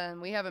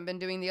and we haven't been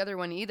doing the other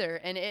one either.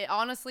 And it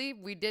honestly,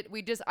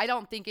 I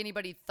don't think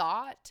anybody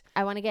thought.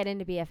 I want to get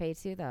into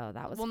BFA too though.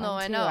 That was Well, fun no,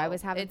 too. I know. I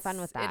was having fun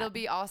with that. It'll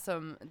be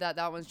awesome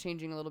that one's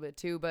changing a little bit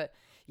too. But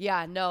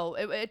Yeah, no,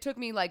 it took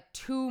me like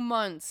 2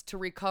 months to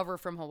recover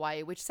from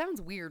Hawaii, which sounds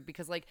weird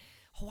because like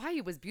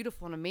Hawaii was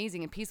beautiful and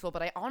amazing and peaceful,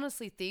 but I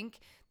honestly think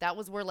that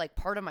was where like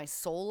part of my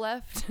soul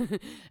left.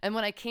 And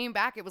when I came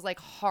back, it was like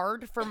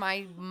hard for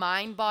my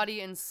mind,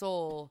 body, and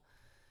soul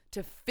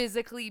to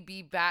physically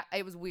be back.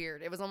 It was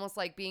weird. It was almost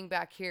like being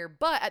back here.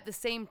 But at the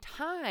same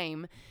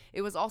time,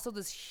 it was also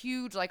this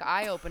huge like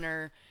eye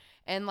opener.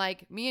 And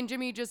like me and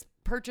Jimmy just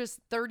purchased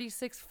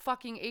 36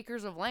 fucking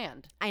acres of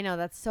land. I know,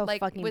 that's so like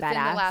fucking within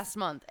badass. the last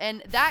month.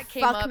 And that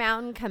came Fuck up.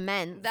 Mountain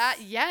commence. That,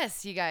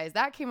 yes, you guys,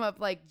 that came up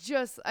like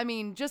just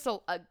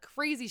a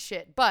crazy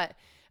shit. But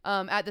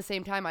at the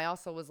same time, I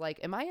also was like,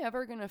 am I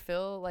ever going to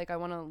feel like I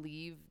want to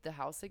leave the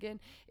house again?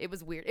 It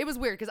was weird. It was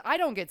weird because I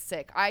don't get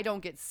sick.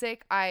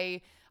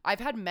 I've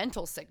had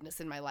mental sickness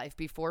in my life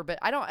before, but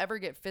I don't ever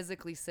get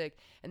physically sick.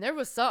 And there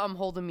was something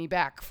holding me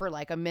back for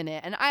like a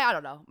minute. And I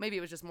don't know. Maybe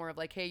it was just more of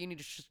like, hey, you need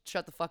to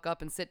shut the fuck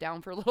up and sit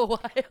down for a little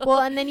while. Well,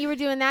 and then you were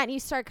doing that and you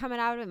start coming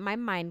out of it. My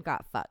mind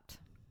got fucked.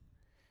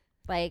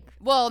 Like,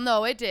 well,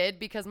 no, it did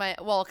because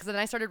then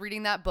I started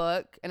reading that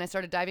book and I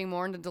started diving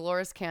more into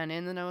Dolores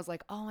Cannon. And I was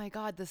like, oh my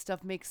God, this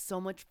stuff makes so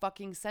much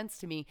fucking sense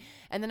to me.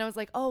 And then I was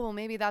like, oh, well,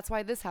 maybe that's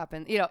why this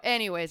happened.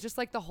 Anyways, just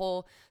like the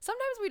whole,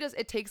 sometimes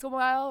it takes a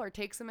while or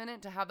takes a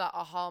minute to have that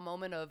aha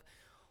moment of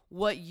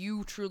what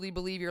you truly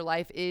believe your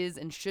life is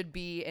and should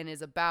be and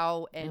is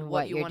about and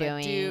what you want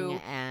to do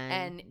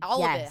and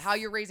all of it, how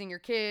you're raising your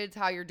kids,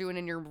 how you're doing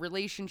in your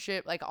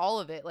relationship, like all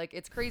of it. Like,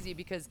 it's crazy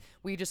because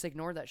we just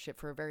ignore that shit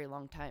for a very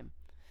long time.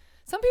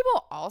 Some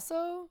people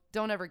also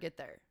don't ever get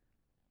there.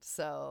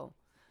 So,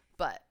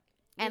 but.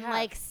 And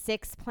like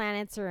 6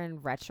 planets are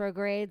in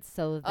retrograde,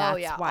 so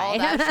that's why. All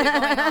that shit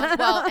going on.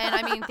 Well, and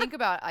I mean, think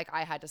about like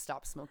I had to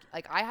stop smoking.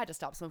 Like I had to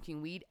stop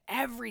smoking weed,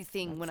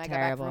 everything that's when I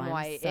terrible. got back from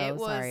Hawaii. I'm so it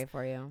was sorry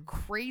for you.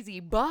 Crazy,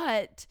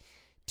 but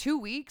 2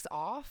 weeks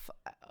off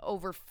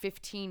over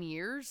 15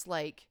 years,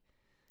 like.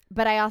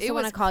 But I also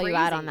want to call you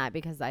out crazy. on that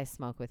because I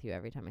smoke with you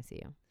every time I see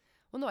you.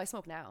 Well, no, I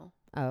smoke now.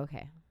 Oh,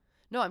 okay.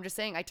 No, I'm just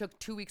saying I took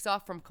 2 weeks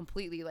off from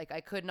completely, like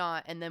I could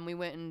not. And then we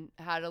went and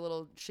had a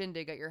little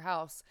shindig at your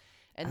house.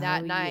 And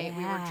that night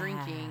we were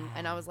drinking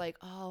and I was like,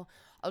 oh,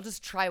 I'll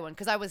just try one.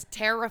 Cause I was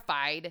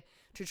terrified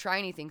to try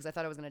anything because I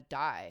thought I was going to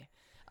die.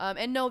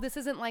 And no, this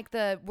isn't like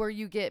where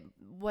you get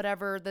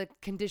whatever the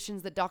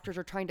conditions that doctors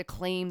are trying to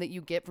claim that you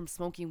get from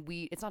smoking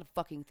weed. It's not a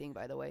fucking thing,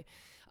 by the way.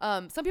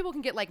 Some people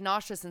can get like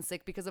nauseous and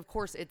sick because of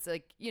course it's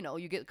like,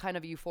 you get kind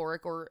of euphoric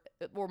or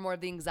more of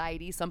the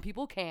anxiety. Some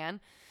people can.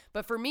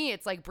 But for me,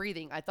 it's like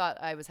breathing. I thought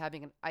I was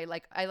having I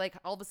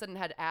all of a sudden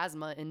had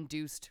asthma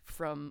induced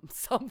from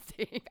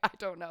something. I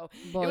don't know.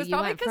 Well, it was you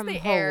probably went because from the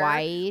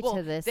Hawaii air,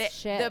 to this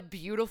shit. The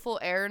beautiful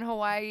air in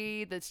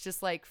Hawaii that's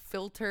just like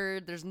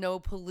filtered. There's no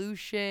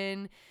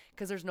pollution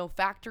because there's no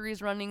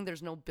factories running.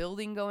 There's no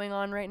building going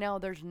on right now.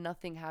 There's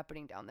nothing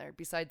happening down there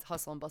besides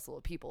hustle and bustle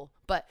of people.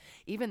 But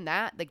even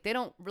that, like they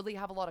don't really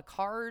have a lot of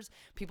cars.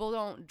 People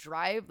don't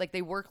drive. Like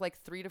they work like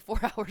 3 to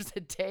 4 hours a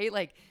day.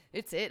 Like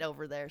it's it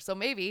over there. So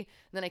maybe.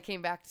 And then I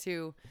came back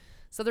to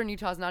Southern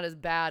Utah's not as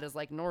bad as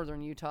like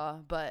Northern Utah,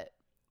 but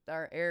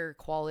our air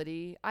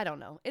quality, I don't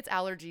know. It's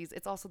allergies.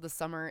 It's also the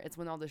summer. It's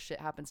when all this shit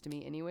happens to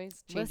me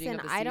anyways. Listen,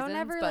 of the I don't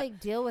seasons, ever like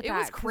deal with it that.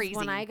 was crazy.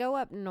 When I go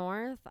up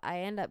north, I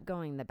end up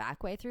going the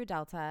back way through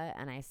Delta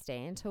and I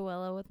stay in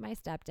Tooele with my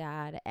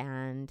stepdad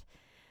and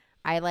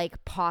I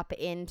like pop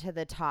into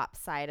the top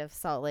side of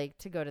Salt Lake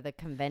to go to the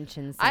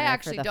convention center I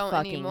actually for the don't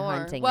fucking anymore.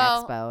 hunting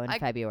Well, expo in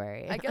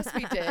February. I guess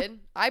we did.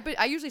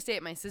 I usually stay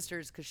at my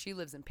sister's because she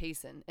lives in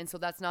Payson, and so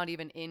that's not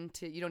even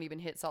you don't even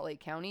hit Salt Lake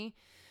County,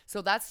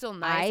 so that's still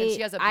nice. And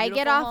she has a beautiful I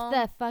get off home.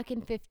 the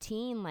fucking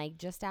 15 like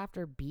just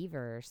after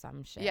Beaver or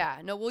some shit. Yeah,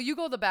 no, well you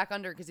go the back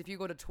under because if you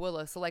go to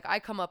Tooele, so like I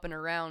come up and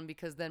around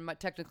because then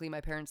technically my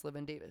parents live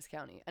in Davis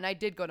County, and I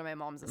did go to my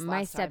mom's this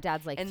last time. My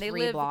stepdad's like and 3 they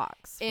live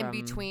blocks in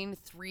between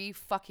 3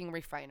 fucking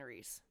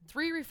refineries.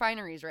 3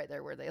 refineries right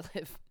there where they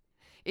live.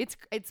 It's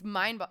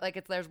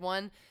like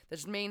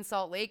there's main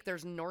Salt Lake,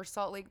 there's North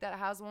Salt Lake that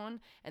has one,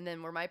 and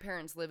then where my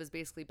parents live is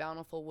basically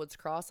Bountiful Woods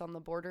Cross on the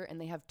border,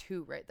 and they have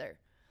 2 right there.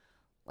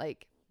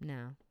 Like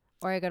no,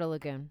 or I go to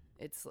Lagoon.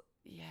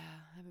 Yeah,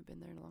 I haven't been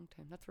there in a long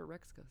time. That's where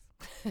Rex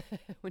goes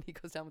when he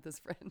goes down with his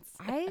friends.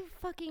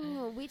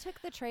 We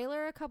took the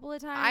trailer a couple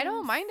of times. I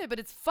don't mind it, but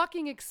it's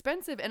fucking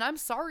expensive, and I'm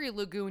sorry,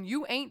 Lagoon,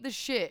 you ain't the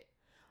shit.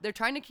 They're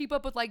trying to keep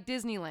up with like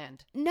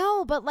Disneyland.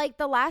 No, but like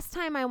the last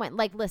time I went,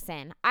 like,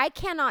 listen, I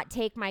cannot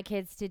take my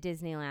kids to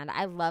Disneyland.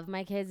 I love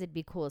my kids. It'd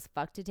be cool as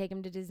fuck to take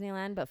them to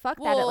Disneyland, but fuck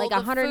that at like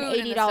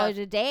 $180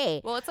 a day.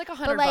 Well, it's like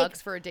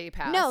 $100 for a day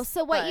pass. No,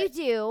 so what you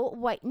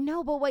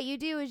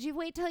do is you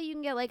wait till you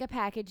can get like a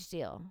package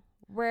deal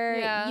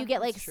where you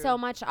get like so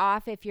much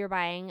off if you're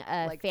buying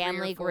a like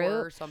family 3 or 4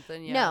 group or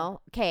something. Yeah.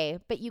 No, okay,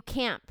 but you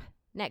camp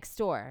next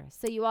door,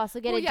 so you also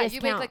get a discount.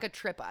 You make like a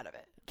trip out of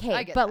it.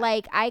 Okay, but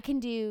like I can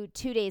do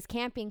 2 days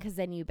camping because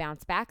then you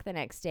bounce back the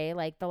next day.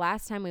 Like the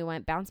last time we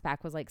went, bounce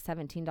back was like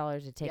 $17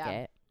 a ticket.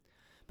 Yeah.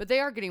 But they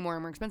are getting more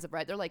and more expensive,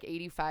 right? They're like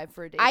 $85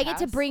 for a day I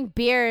pass. get to bring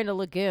beer in a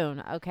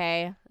lagoon,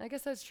 okay? I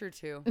guess that's true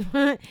too.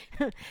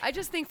 I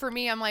just think for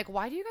me, I'm like,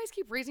 why do you guys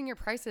keep raising your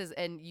prices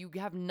and you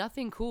have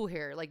nothing cool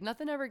here? Like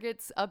nothing ever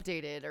gets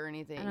updated or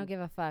anything. I don't give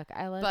a fuck.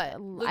 I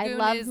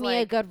love is me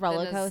like a good the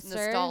roller coaster.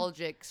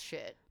 Nostalgic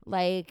shit.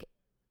 Like,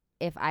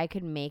 if I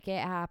could make it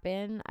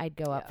happen, I'd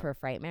go up Yeah. for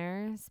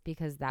Frightmares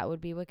because that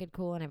would be wicked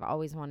cool, and I've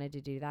always wanted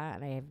to do that,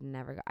 and I have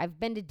never. I've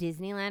been to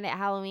Disneyland at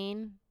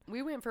Halloween,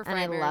 We went for and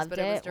I Frightmares, loved but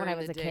it was it when during I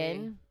was the a day.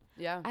 kid.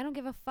 Yeah. I don't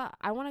give a fuck.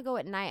 I want to go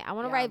at night. I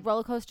want to Yeah. ride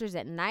roller coasters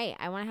at night.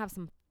 I want to have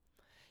some.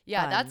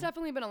 Yeah, that's fun.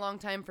 definitely been a long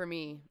time for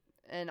me.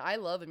 And I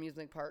love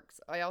amusement parks.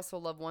 I also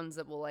love ones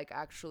that will like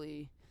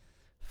actually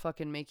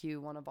fucking make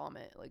you want to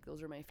vomit. Like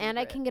those are my favorite. And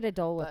I can get a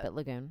Dole Whip but- at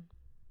Lagoon.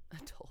 A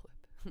Dole Whip.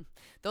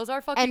 Those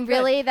are fucking And good.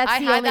 really, that's I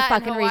the had only that in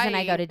fucking reason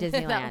I go to Hawaii.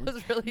 Disneyland. That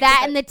was really That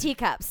good. and the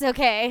teacups,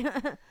 okay?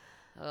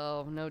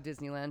 Oh, no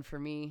Disneyland for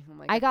me. I'm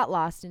like, I got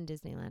lost in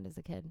Disneyland as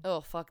a kid.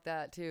 oh, fuck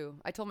that too.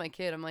 I told my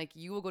kid, I'm like,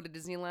 you will go to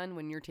Disneyland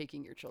when you're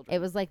taking your children. It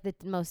was like the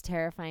most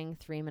terrifying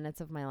 3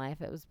 minutes of my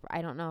life. It was,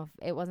 I don't know,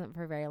 if it wasn't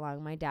for very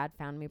long. My dad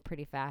found me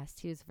pretty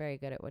fast. He was very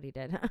good at what he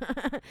did.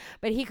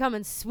 But he come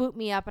and swooped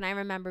me up, and I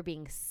remember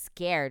being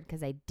scared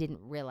because I didn't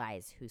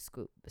realize who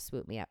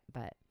swooped me up.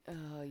 But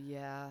Oh,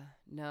 yeah.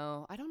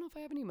 No, I don't know if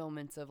I have any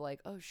moments of like,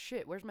 oh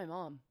shit, where's my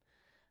mom?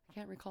 I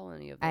can't recall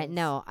any of those. I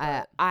know,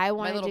 but I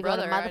wanted little to go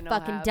to brother, I know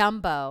motherfucking have.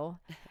 Dumbo,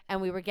 and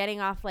we were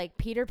getting off like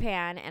Peter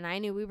Pan, and I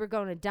knew we were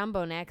going to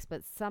Dumbo next,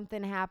 but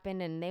something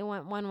happened, and they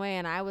went one way,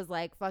 and I was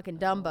like fucking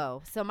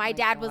Dumbo. So my my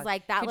dad was God.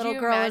 like, that Could little you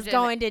girl is imagine-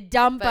 going to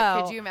Dumbo.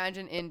 But could you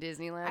imagine in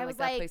Disneyland? I was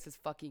that like- place is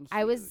fucking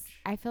huge.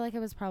 I feel like I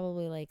was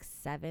probably like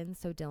 7,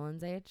 so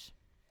Dylan's age.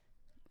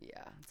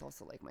 Yeah, it's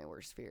also like my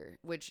worst fear.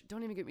 Which,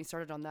 don't even get me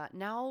started on that.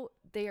 Now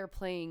they are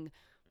playing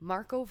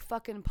Marco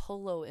fucking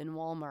Polo in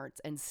Walmarts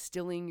and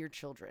stealing your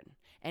children.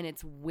 And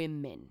it's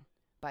women,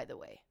 by the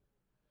way.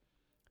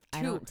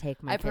 I don't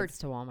take my I've heard- kids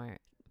to Walmart.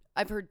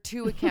 I've heard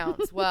 2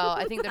 accounts. Well,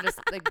 I think they're just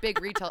like big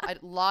retail. A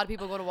lot of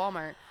people go to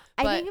Walmart.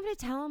 I But think I'm going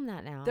to tell them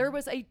that now. there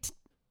was I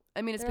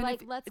mean, it's They're been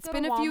like, "Let's it's go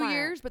been to a few Walmart."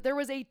 years, but there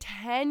was a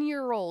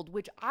 10-year-old,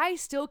 which I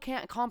still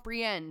can't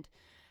comprehend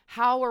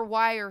how or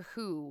why or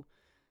who.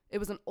 It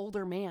was an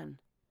older man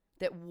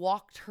that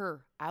walked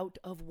her out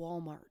of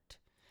Walmart.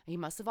 He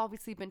must have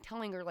obviously been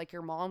telling her like,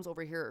 your mom's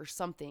over here or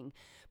something,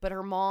 but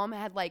her mom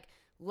had like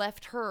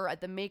left her at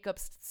the makeup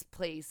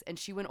place, and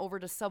she went over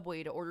to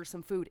Subway to order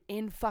some food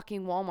in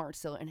fucking Walmart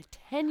still, and a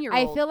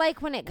 10-year-old I feel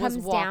like when it was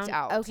comes walked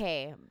down, out.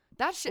 okay,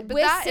 that shit, but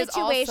with that is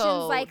situations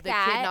also like the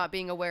that- kid not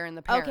being aware in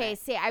the parent. okay.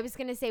 See, I was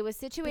gonna say with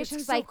But it's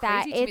situations so like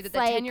that, crazy to me it's that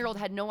like the 10-year-old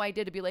had no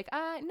idea to be like,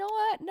 you know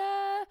what? Nah,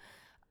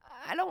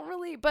 I don't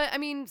really. But I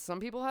mean, some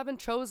people haven't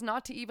chose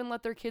not to even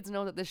let their kids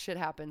know that this shit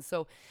happens.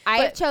 So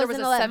I've but there was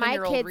chosen a to let my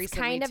 7-year-old kids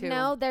recently, kind of too.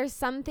 know. There's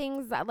some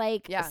things that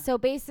like, Yeah. so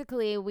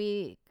basically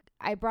we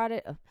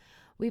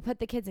put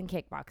the kids in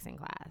kickboxing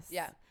class.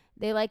 Yeah.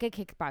 They like a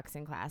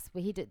kickboxing class.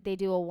 They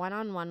do a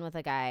one-on-one with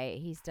a guy.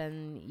 He's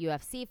done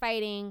UFC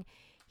fighting.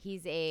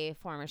 He's a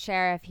former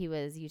sheriff. He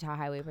was Utah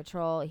Highway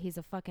Patrol. He's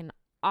a fucking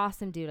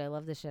awesome dude. I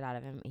love the shit out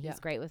of him. He's Yeah.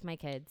 great with my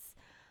kids.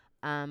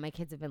 My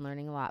kids have been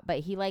learning a lot, but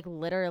he like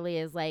literally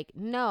is like,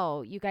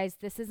 no, you guys,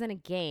 this isn't a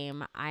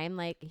game.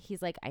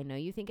 He's like, I know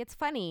you think it's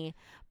funny,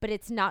 but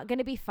it's not going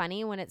to be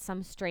funny when it's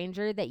some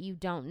stranger that you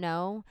don't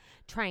know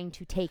trying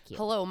to take you.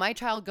 Hello, my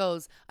child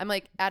goes, I'm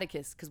like,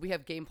 Atticus, because we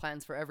have game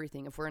plans for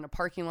everything. If we're in a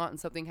parking lot and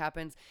something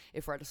happens,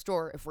 if we're at a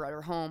store, if we're at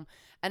our home.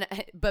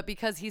 But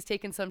because he's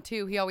taken some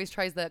too, he always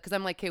tries that. Because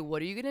I'm like, okay,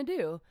 what are you going to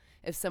do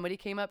if somebody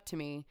came up to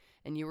me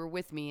and you were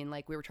with me and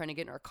like we were trying to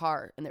get in our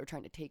car and they were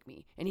trying to take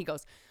me? And he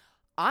goes,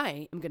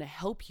 I am going to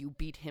help you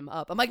beat him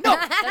up. I'm like, no,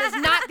 that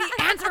is not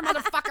the answer,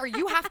 motherfucker.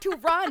 You have to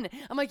run.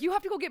 I'm like, you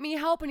have to go get me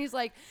help. And he's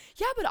like,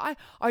 yeah, but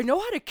I know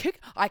how to kick.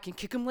 I can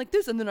kick him like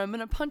this and then I'm going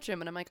to punch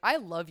him. And I'm like, I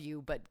love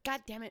you, but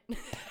God damn it.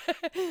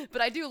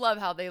 But I do love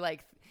how they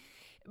like,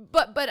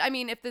 but I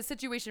mean, if the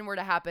situation were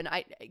to happen,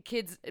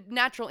 kids'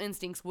 natural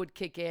instincts would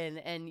kick in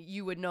and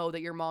you would know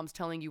that your mom's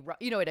telling you,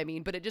 you know what I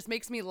mean? But it just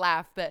makes me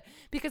laugh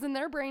because in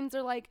their brains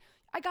they're like,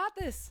 I got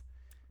this.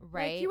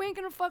 Right. Like, you ain't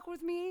gonna fuck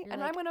with me, and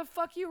like, I'm gonna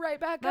fuck you right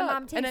back My up. mom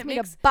And takes it me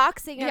makes, to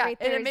boxing yeah, every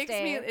and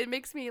Thursday. it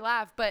makes me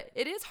laugh. But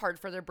it is hard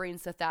for their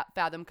brains to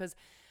fathom because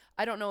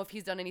I don't know if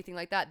he's done anything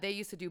like that. They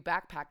used to do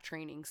backpack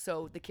training,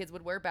 so the kids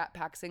would wear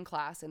backpacks in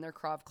class in their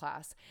Krav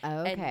class. Oh,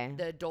 okay. And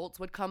the adults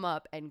would come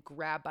up and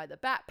grab by the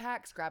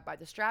backpacks, grab by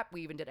the strap.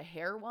 We even did a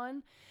hair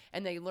one,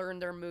 and they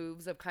learned their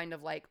moves of kind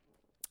of like.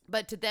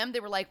 But to them, they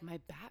were like,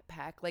 my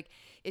backpack. Like,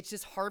 it's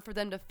just hard for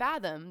them to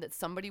fathom that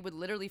somebody would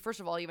literally,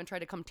 first of all, even try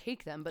to come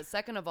take them. But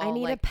second of all, I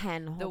need like, a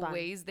pen. Hold the on.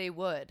 ways they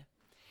would.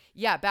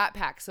 Yeah,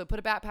 backpack. So put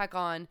a backpack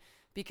on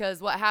because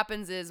what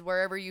happens is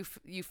wherever you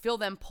feel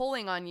them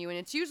pulling on you, and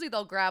it's usually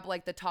they'll grab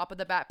like the top of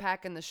the backpack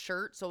and the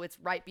shirt, so it's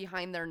right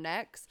behind their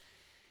necks.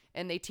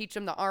 And they teach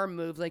them the arm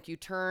moves, like you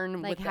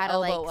turn like with how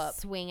the to elbow like up.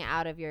 swing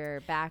out of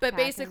your backpack. But and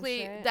basically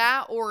shit.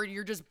 that, or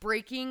you're just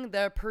breaking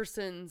the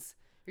person's.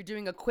 You're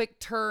doing a quick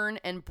turn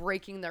and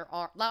breaking their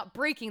arm, not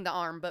breaking the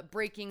arm, but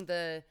breaking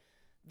the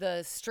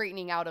the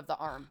straightening out of the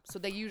arm. So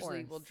they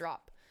usually will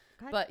drop.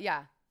 God. But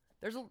yeah,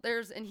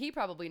 there's and he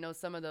probably knows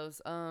some of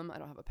those. I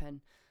don't have a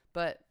pen,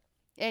 but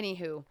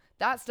anywho,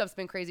 that stuff's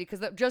been crazy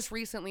because just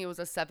recently it was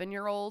a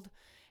 7-year-old.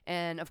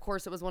 And of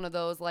course, it was one of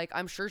those, like,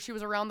 I'm sure she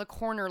was around the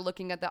corner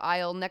looking at the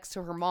aisle next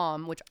to her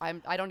mom, which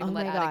I don't even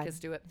let Atticus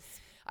do it.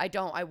 I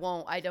don't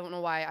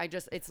know why.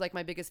 It's like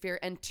my biggest fear.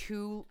 And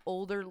two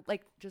older,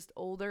 like just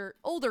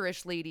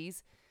olderish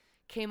ladies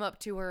came up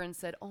to her and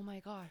said, "Oh my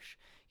gosh,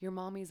 your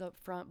mommy's up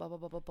front, blah, blah,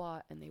 blah, blah,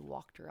 blah." And they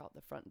walked her out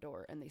the front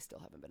door and they still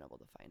haven't been able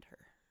to find her.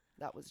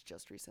 That was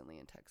just recently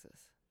in Texas.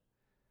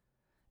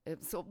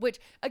 Which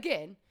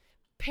again,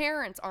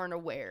 parents aren't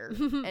aware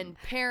and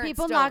parents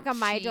people don't knock on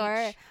my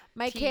door.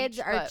 My kids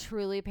are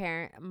truly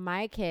kids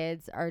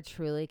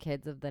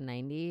of the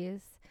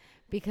 90s.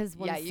 Because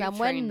when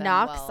someone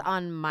knocks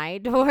on my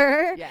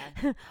door,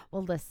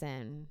 well,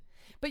 listen.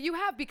 But you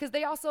have, because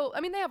they also,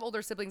 I mean, they have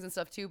older siblings and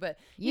stuff too, but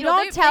you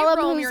don't tell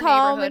them who's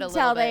home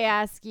until they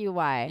ask you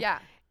why. Yeah.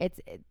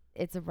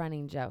 It's a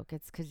running joke.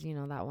 It's because,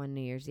 that one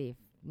New Year's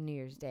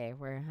Day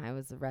where I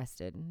was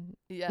arrested.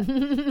 Yeah.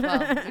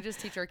 Well, we just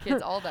teach our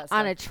kids all that stuff.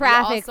 On a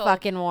traffic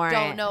fucking warrant.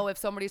 Don't know if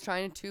somebody's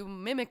trying to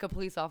mimic a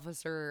police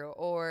officer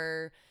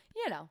or...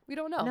 we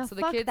don't know. No, so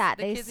fuck that.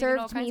 They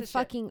served me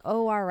fucking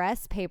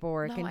ORS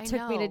paperwork and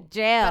took me to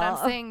jail. But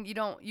I'm saying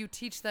you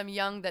teach them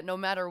young that no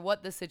matter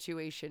what the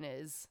situation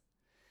is,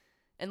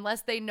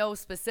 unless they know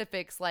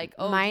specifics, like,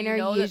 oh, mine do you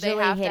know that they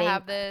have to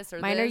have this or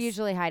mine this? Are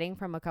usually hiding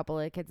from a couple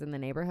of kids in the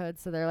neighborhood.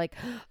 So they're like,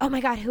 oh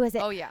my God, who is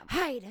it? Oh yeah.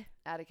 Hide.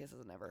 Atticus has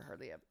never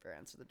hardly ever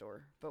answered the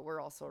door, but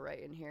we're also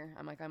right in here.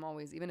 I'm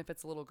always, even if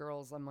it's little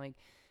girls, I'm like,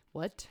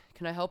 what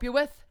can I help you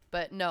with?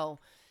 But no.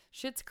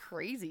 Shit's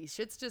crazy.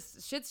 Shit's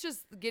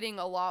just getting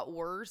a lot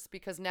worse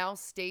because now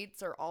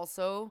states are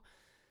also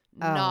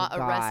not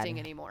arresting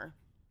anymore.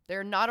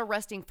 They're not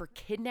arresting for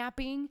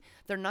kidnapping.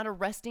 They're not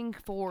arresting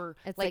for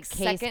like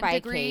second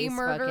degree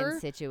murder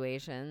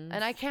situations.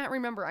 And I can't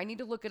remember. I need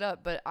to look it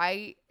up, but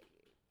I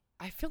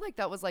feel like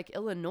that was like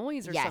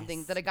Illinois or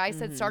something that a guy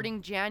said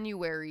starting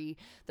January,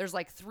 there's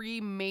like 3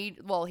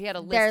 he had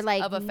a list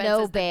of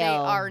offenses that they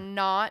are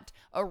not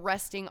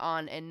arresting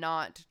on and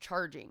not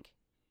charging.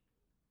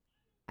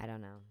 I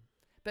don't know.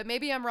 But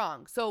maybe I'm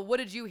wrong. So what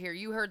did you hear?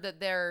 You heard that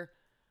there's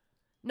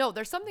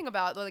something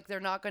about like they're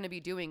not going to be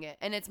doing it.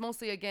 And it's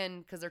mostly, again,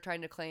 because they're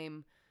trying to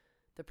claim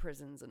the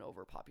prisons and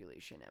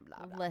overpopulation and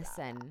blah, blah,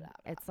 Listen, blah, blah,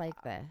 blah, it's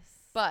like this.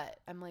 But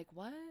I'm like,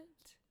 what?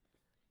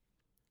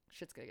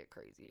 Shit's going to get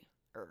crazy.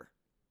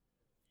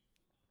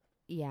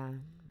 Yeah.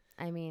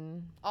 I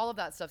mean. All of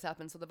that stuff's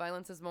happened. So the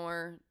violence is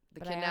more. The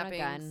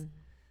kidnappings.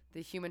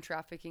 The human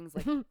trafficking's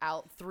like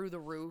out through the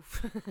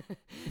roof.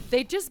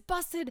 They just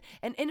busted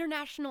an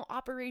international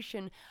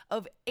operation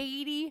of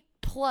 80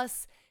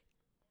 plus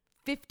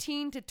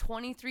 15 to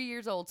 23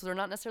 years old. So they're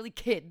not necessarily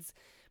kids,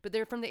 but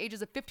they're from the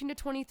ages of 15 to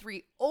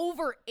 23,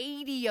 over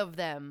 80 of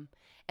them.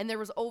 And there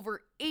was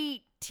over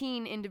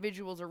 18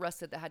 individuals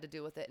arrested that had to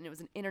deal with it. And it was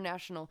an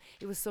international.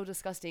 It was so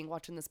disgusting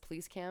watching this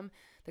police cam.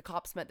 The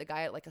cops met the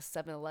guy at like a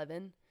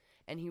 7-Eleven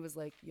and he was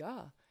like,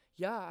 yeah,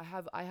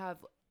 I have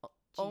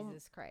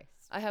Jesus Christ.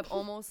 I have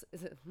almost,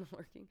 is it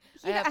working?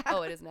 Yeah.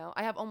 It is now.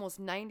 I have almost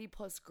 90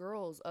 plus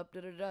girls up,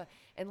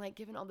 and like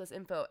giving all this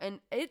info. And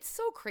it's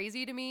so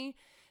crazy to me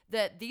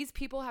that these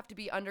people have to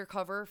be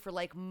undercover for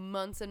like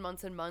months and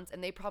months and months.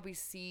 And they probably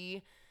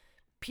see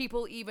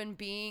people even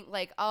being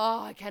like,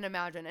 oh, I can't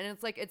imagine. And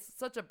it's like, it's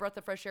such a breath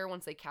of fresh air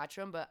once they catch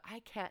them. But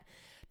I can't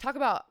talk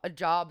about a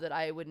job that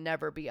I would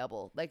never be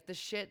able, like the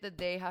shit that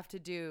they have to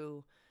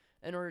do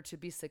in order to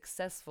be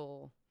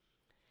successful.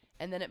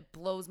 And then it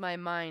blows my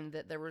mind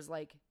that there was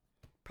like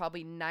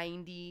probably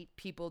 90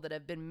 people that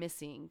have been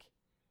missing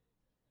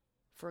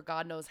for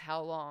God knows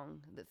how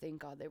long. That thank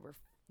God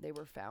they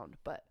were found,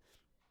 but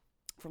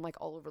from like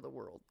all over the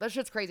world. That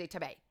shit's crazy to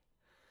me.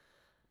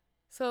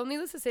 So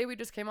needless to say, we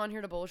just came on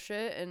here to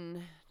bullshit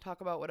and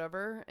talk about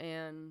whatever.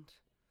 And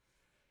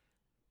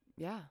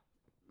yeah,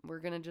 we're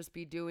going to just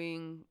be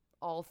doing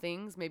all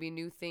things, maybe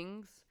new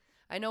things.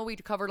 I know we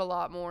covered a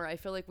lot more. I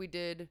feel like we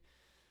did...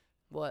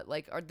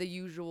 are the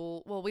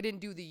usual, well, we didn't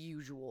do the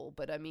usual,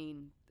 but I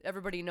mean,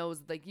 everybody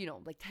knows, like,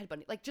 like Ted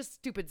Bundy, like just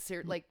stupid,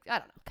 like, I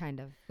don't know. Kind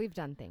of. We've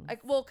done things.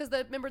 Like, well, because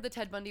remember the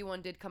Ted Bundy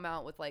one did come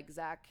out with like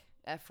Zac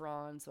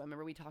Efron, so I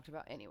remember we talked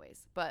about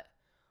anyways, but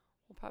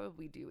we'll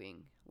probably be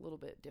doing a little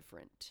bit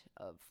different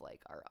of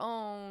like our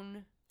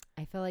own.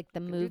 I feel like the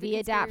movie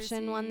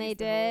adaptation one they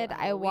did,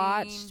 I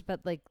watched, but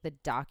like the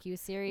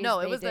docu-series No,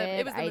 it was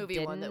the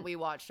movie one that we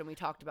watched and we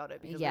talked about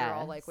it because we were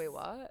all like, wait,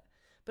 what?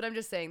 But I'm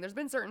just saying, there's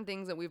been certain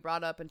things that we've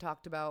brought up and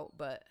talked about,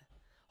 but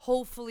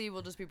hopefully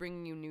we'll just be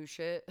bringing you new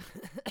shit.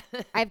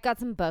 I've got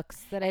some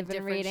books that I've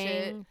been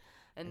reading.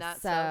 And that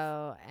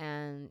stuff.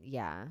 And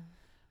yeah.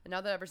 And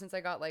now that ever since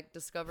I got like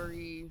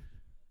Discovery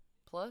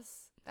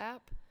Plus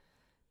app,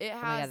 it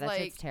has God, that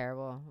shit's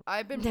terrible.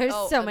 There's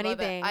so many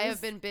things. I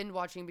have been binge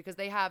watching because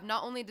they have,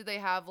 not only do they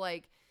have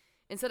like,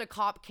 instead of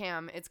cop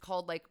cam, it's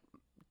called like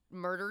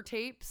murder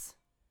tapes.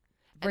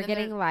 We're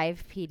getting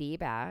live PD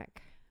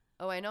back.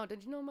 Oh, I know.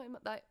 Did you know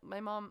my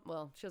mom?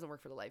 Well, she doesn't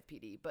work for the Live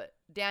PD, but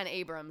Dan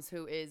Abrams,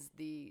 who is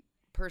the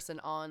person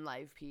on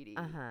Live PD.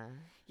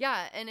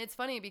 Yeah, and it's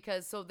funny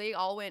because so they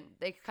all went.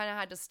 They kind of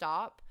had to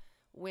stop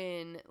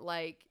when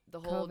like the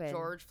whole COVID.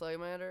 George Floyd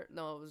matter.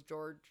 No, it was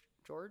George.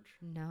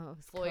 No, it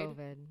was Floyd.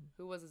 COVID.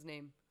 Who was his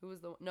name? Who was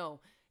the? No,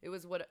 it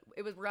was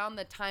around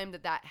the time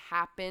that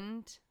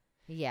happened.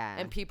 Yeah.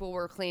 And people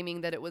were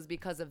claiming that it was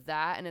because of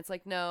that, and it's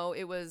like no,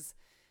 it was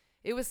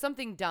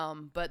something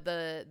dumb, but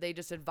they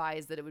just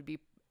advised that it would be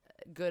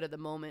good at the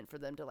moment for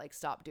them to like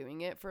stop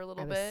doing it for a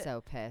little bit. I was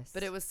so pissed.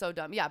 But it was so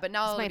dumb. Yeah, but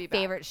now it's it'll my be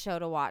favorite show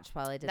to watch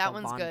while I did that the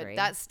one's laundry. good.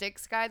 That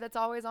Styx guy that's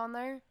always on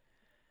there.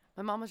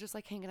 My mom was just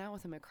like hanging out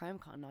with him at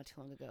CrimeCon not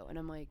too long ago, and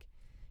I'm like,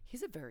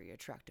 he's a very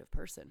attractive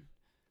person.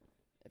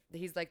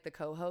 He's like the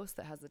co-host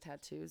that has the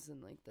tattoos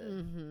and like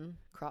the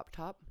crop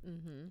top.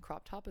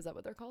 Crop top, is that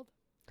what they're called?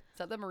 Is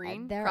that the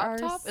Marine crop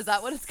top? Is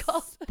that what it's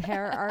called?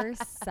 There are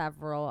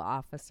several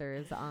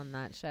officers on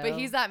that show. But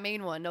he's that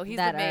main one. No, he's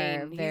that the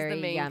main. Are he's very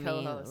the main yummy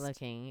co-host.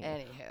 looking.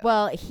 Anywho.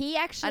 Well, he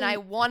actually. And I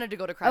wanted to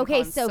go to CrimeCon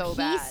okay, so he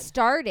bad.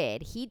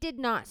 started. He did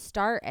not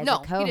start as a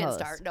co-host. No, he didn't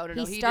start. No. He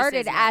just started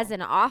is as now.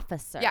 an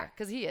officer. Yeah,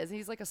 because he is.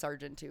 He's like a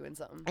sergeant too and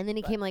something. And then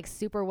he came like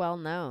super well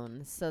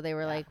known. So they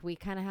were like, we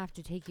kind of have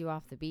to take you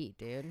off the beat,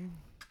 dude.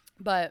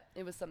 But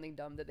it was something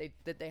dumb that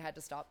they had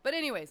to stop. But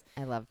anyways,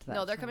 I loved that.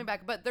 No, they're show. coming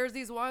back. But there's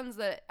these ones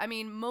that I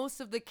mean,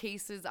 most of the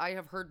cases I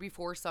have heard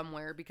before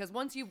somewhere because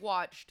once you've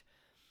watched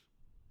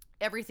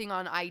everything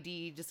on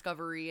ID,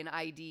 Discovery, and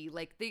ID,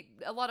 like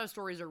a lot of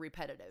stories are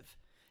repetitive,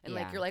 and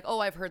like you're like, oh,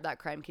 I've heard that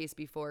crime case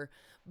before.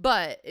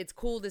 But it's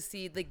cool to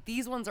see like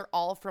these ones are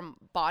all from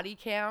body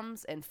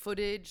cams and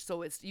footage.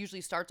 So it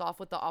usually starts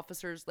off with the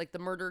officers, like the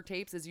murder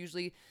tapes is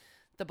usually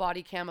the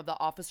body cam of the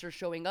officer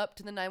showing up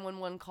to the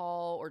 911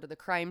 call or to the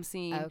crime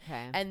scene.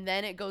 Okay. And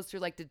then it goes through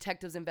like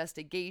detectives'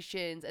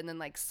 investigations and then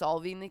like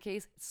solving the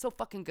case. It's so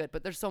fucking good,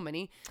 but there's so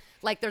many.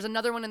 Like there's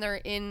another one in there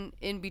in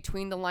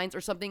between the lines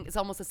or something. It's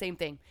almost the same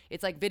thing.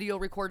 It's like video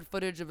record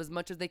footage of as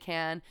much as they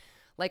can.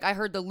 Like I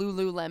heard the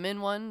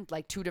Lululemon one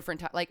like 2 different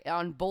times, like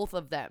on both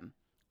of them,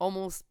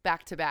 almost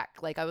back to back.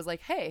 Like I was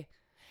like, hey.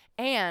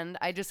 And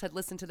I just had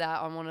listened to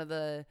that on one of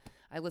the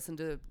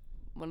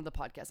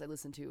podcasts I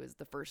listen to is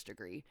The First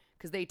Degree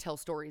because they tell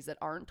stories that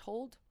aren't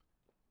told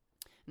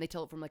and they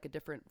tell it from like a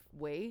different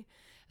way.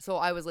 So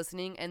I was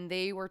listening and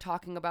they were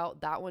talking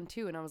about that one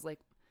too. And I was like,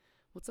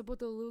 what's up with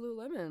the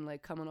Lululemon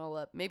like coming all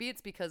up? Maybe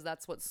it's because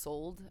that's what's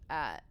sold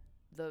at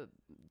the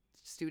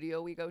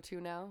studio we go to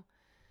now.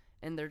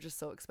 And they're just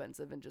so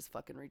expensive and just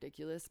fucking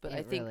ridiculous. But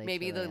I think really,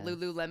 maybe the truly is.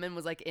 Lululemon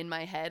was like in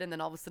my head. And then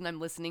all of a sudden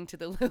I'm listening to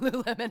the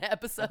Lululemon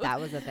episode.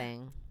 That was a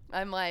thing.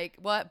 I'm like,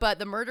 what? But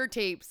the murder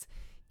tapes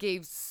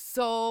gave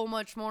so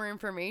much more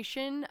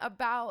information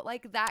about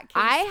like that case.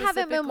 I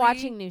haven't been specifically.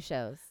 watching new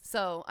shows.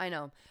 So I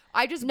know.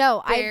 I just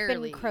I've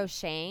barely. been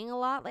crocheting a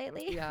lot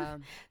lately. Yeah.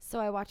 So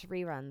I watch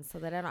reruns so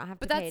that I don't have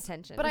to But pay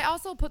attention. But I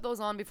also put those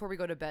on before we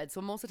go to bed. So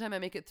most of the time I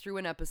make it through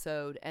an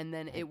episode and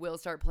then it will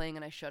start playing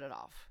and I shut it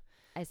off.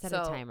 I set a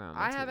timer on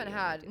my I TV haven't when I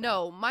had do that.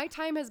 no. My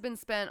time has been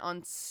spent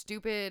on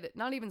stupid,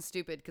 not even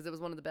stupid because it was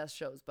one of the best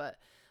shows, but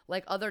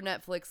like other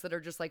Netflix that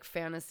are just like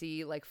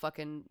fantasy, like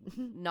fucking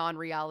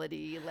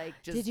non-reality, like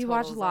just. Did you total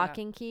watch zone Lock out.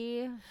 and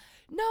Key?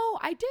 No,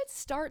 I did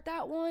start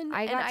that one.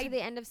 I and got to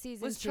the end of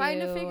season 2. was trying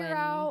to figure and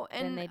out,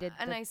 then and they did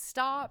I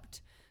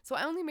stopped. So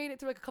I only made it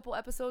through like a couple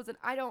episodes, and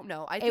I don't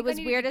know. I think it was I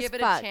needed weird to as give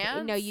it fuck. a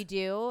chance. No, you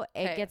do. It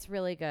Okay. gets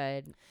really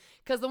good.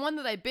 Because the one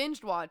that I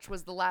binged watched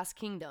was The Last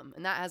Kingdom,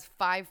 and that has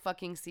 5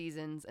 fucking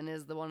seasons and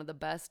is one of the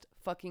best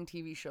fucking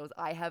TV shows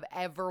I have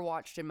ever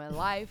watched in my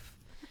life.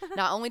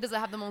 Not only does it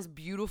have the most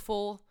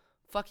beautiful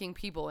fucking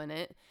people in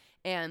it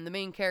and the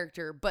main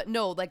character, but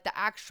no, like the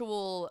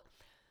actual,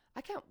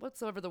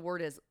 whatsoever the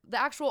word is, the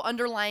actual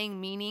underlying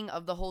meaning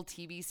of the whole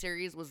TV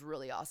series was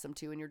really awesome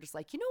too. And you're just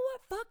like, you know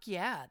what? Fuck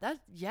yeah.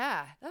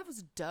 That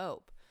was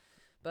dope.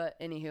 But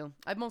anywho,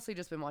 I've mostly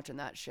just been watching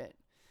that shit.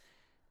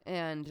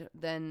 And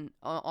then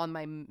on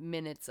my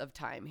minutes of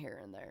time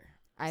here and there.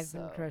 I've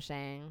been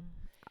crocheting.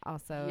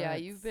 Also, Yeah,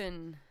 you've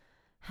been.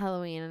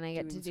 Halloween, and I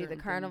get to doing do the certain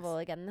carnival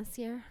again this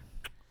year.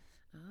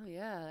 Oh,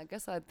 yeah. I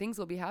guess things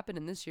will be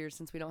happening this year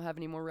since we don't have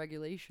any more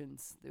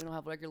regulations. We don't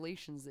have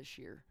regulations this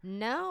year.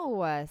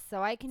 No,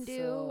 so I can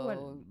do what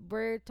So-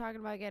 we're talking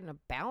about, getting a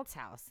bounce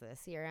house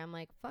this year. I'm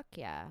like, fuck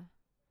yeah.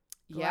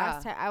 The Yeah.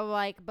 Last time I was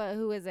like, but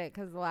who is it?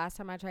 Because the last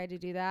time I tried to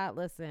do that,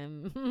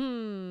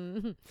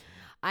 listen,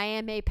 I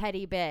am a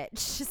petty bitch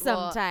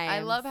sometimes. Well, I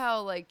love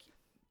how, like,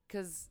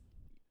 because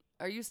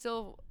are you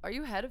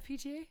head of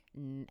PTA?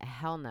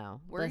 Hell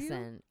no. Were you?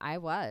 Listen, I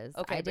was.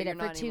 Okay, I but did you're it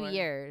for not 2 anymore.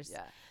 years.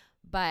 Yeah.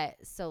 But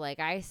so like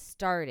I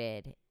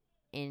started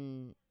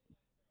in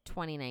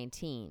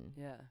 2019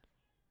 Yeah.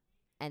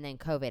 and then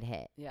COVID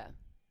hit. Yeah.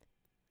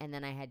 And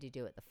then I had to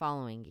do it the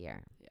following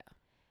year. Yeah.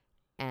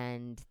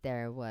 And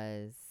there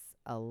was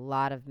a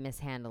lot of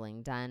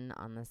mishandling done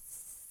on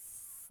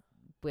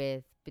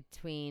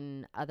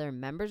between other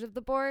members of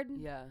the board,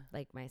 Yeah.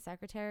 like my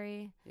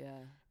secretary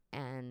Yeah.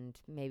 and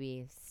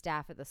maybe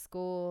staff at the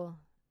school.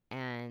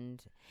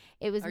 And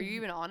it was. Are you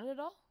even on it at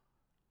all?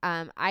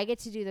 I get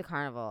to do the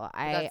carnival.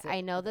 That's it.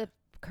 I know the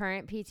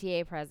current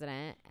PTA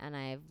president, and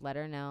I've let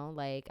her know,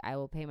 like, I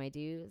will pay my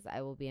dues.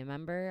 I will be a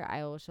member.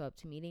 I will show up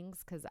to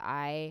meetings because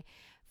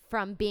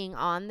from being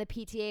on the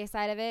PTA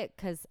side of it,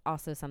 because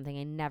also something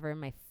I never in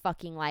my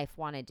fucking life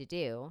wanted to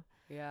do.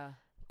 Yeah.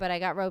 But I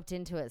got roped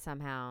into it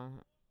somehow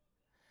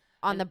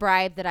on the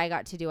bribe that I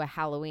got to do a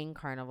Halloween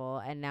carnival.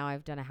 And now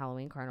I've done a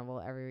Halloween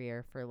carnival every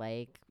year for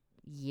like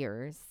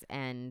years.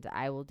 And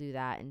I will do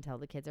that until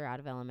the kids are out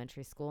of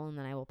elementary school. And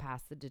then I will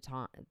pass the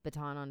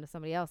baton on to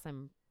somebody else.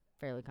 I'm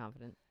fairly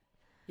confident.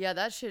 Yeah,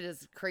 that shit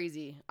is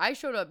crazy. I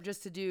showed up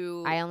just to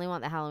do... I only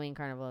want the Halloween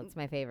carnival. It's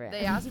my favorite.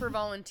 They asked for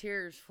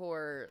volunteers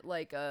for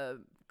like a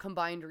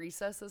combined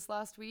recess this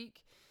last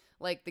week.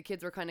 Like the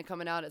kids were kind of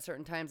coming out at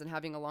certain times and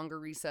having a longer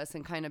recess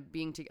and kind of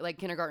being like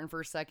kindergarten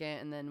first, second,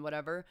 and then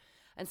whatever.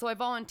 And so I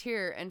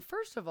volunteer. And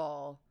first of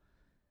all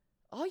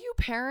you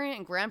parent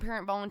and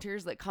grandparent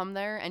volunteers that come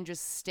there and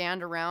just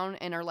stand around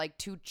and are like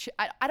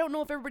I don't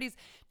know if everybody's,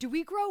 do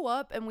we grow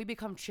up and we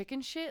become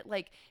chicken shit?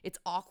 Like it's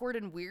awkward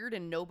and weird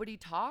and nobody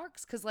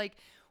talks? Cause like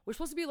we're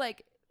supposed to be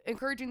like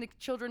encouraging the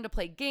children to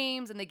play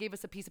games, and they gave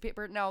us a piece of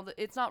paper. Now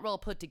it's not real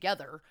put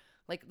together.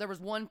 Like there was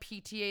one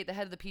PTA, the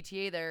head of the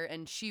PTA there,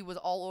 and she was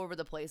all over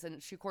the place,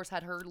 and she of course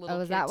had her little kid too.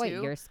 Oh, is that what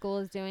your school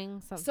is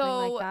doing? Something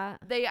like that?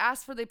 So they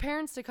asked for the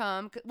parents to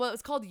come. Well,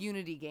 it's called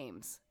Unity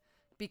Games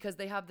because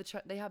they have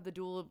the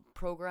dual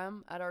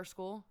program at our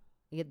school.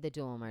 You get the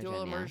dual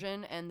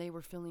immersion. And they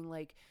were feeling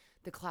like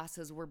the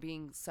classes were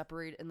being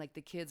separated, and like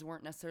the kids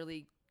weren't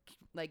necessarily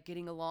like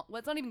getting along. Well,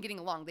 it's not even getting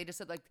along. They just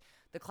said like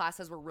the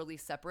classes were really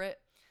separate.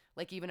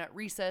 Like even at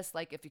recess,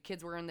 like if the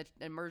kids were in the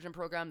immersion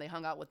program, they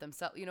hung out with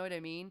themselves. You know what I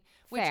mean?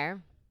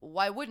 Fair.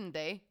 Why wouldn't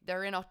they?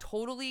 They're in a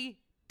totally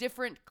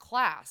different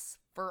class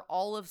for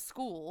all of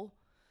school.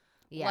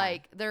 Yeah.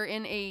 Like they're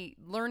in a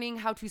learning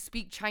how to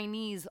speak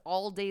Chinese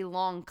all day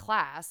long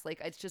class. Like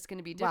it's just going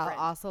to be different.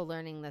 While also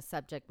learning the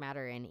subject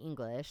matter in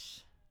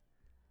English.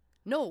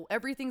 No,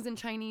 everything's in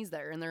Chinese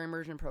there in their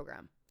immersion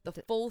program. The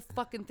full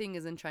fucking thing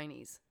is in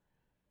Chinese.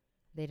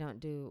 They don't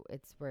do,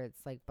 it's where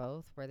it's like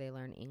both, where they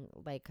learn,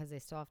 because they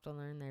still have to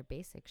learn their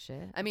basic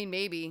shit. I mean,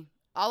 maybe.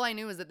 All I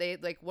knew is that they,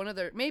 like, one of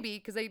their,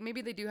 maybe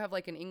they do have,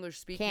 like, an English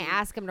speaking. Can't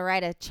ask them to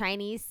write a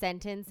Chinese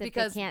sentence if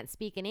they can't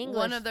speak in English.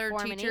 One of their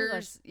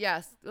teachers,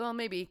 yes, well,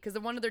 maybe, because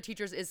one of their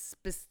teachers is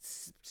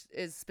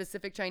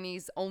specific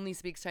Chinese, only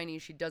speaks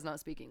Chinese. She does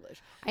not speak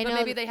English. But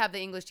maybe they have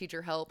the English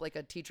teacher help, like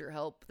a teacher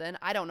help then.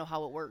 I don't know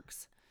how it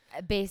works.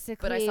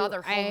 Basically. But I saw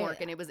their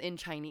homework, and it was in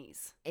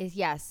Chinese.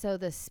 So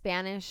the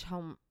Spanish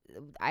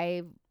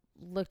I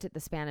looked at the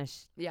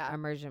Spanish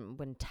immersion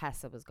when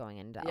Tessa was going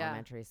into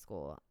elementary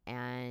school.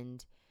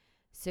 And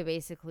so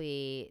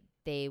basically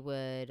they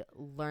would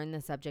learn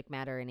the subject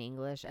matter in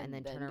English and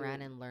then turn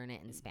around and learn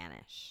it in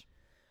Spanish.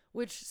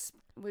 Which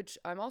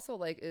I'm also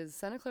like, is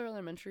Santa Clara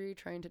Elementary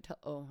trying to tell...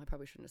 Oh, I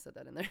probably shouldn't have said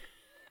that in there.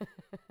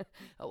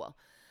 Oh, well.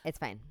 It's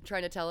fine.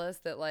 Trying to tell us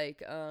that,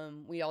 like,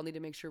 we all need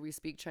to make sure we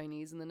speak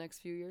Chinese in the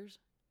next few years?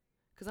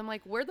 Because I'm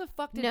like, where the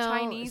fuck did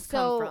Chinese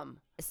come from?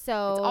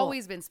 So it's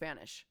always been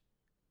Spanish.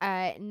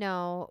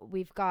 No,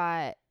 we've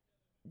got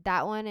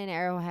that one in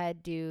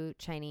Arrowhead do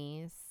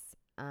Chinese.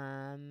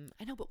 I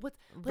know, but what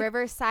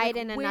Riverside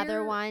and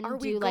another one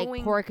do like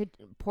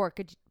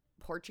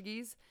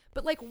Portuguese.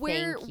 But like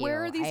where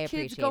are these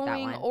kids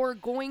going or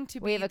going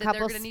to be? We have a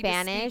couple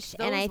Spanish,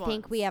 and I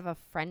think we have a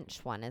French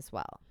one as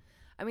well.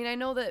 I mean, I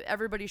know that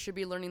everybody should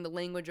be learning the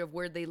language of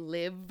where they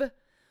live,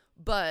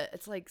 but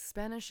it's like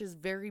Spanish is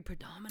very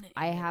predominant.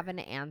 I have an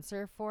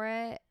answer for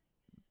it,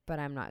 but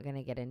I'm not going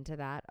to get into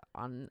that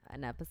on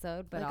an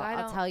episode. But like,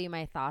 I'll tell you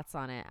my thoughts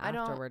on it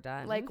after we're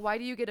done. Like, why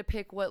do you get to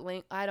pick what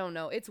language? I don't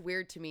know. It's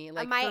weird to me.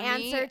 Like, my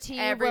answer to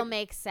you will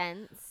make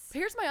sense.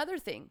 Here's my other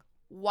thing.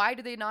 Why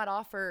do they not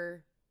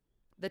offer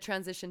the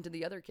transition to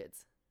the other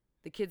kids?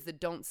 The kids that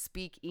don't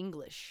speak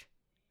English.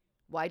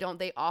 Why don't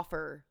they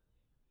offer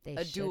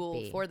a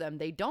dual for them?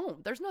 They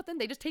don't. There's nothing.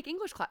 They just take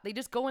English class. They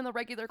just go in the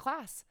regular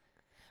class.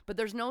 But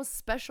there's no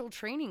special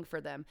training for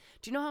them.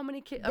 Do you know how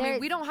many kids? I mean,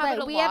 we don't have it a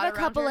lot. We have a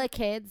couple of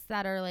kids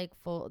that are like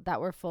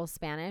were full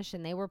Spanish,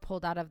 and they were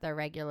pulled out of their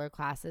regular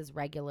classes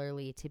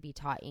regularly to be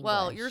taught English.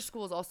 Well, your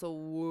school is also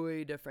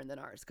way different than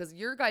ours, because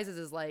your guys'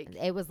 is like...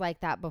 It was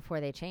like that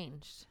before they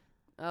changed.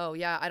 Oh,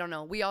 yeah. I don't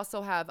know. We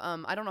also have,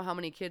 I don't know how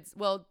many kids.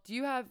 Well,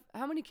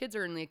 how many kids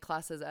are in the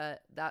classes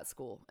at that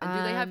school? And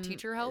do they have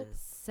teacher help?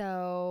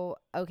 So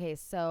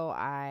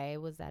I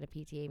was at a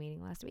PTA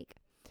meeting last week.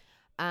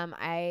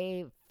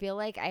 I feel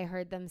like I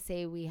heard them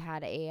say we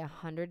had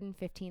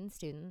 115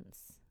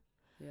 students.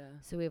 Yeah.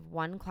 So we have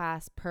one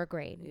class per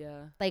grade.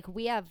 Yeah. Like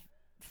we have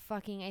I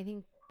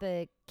think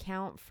the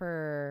count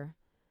for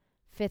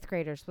fifth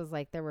graders was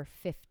like there were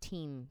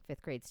 15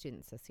 fifth grade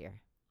students this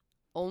year.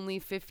 Only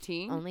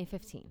 15? Only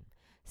 15.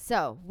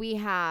 So we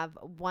have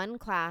one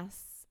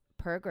class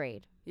per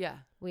grade. Yeah.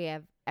 We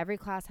have every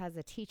class has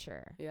a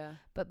teacher. Yeah.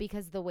 But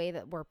because the way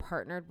that we're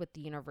partnered with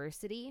the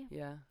university.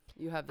 Yeah.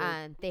 You have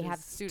they have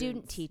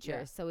student teachers.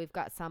 Yeah. So we've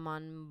got some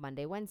on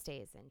Monday,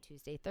 Wednesdays and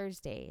Tuesday,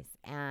 Thursdays.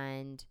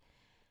 And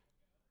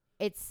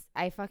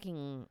I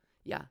fucking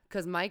Yeah,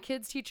 because my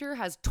kid's teacher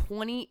has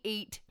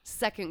 28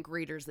 second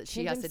graders that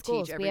she has to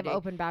teach every day. We have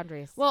open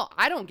boundaries. Well,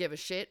 I don't give a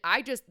shit.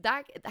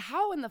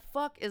 How in the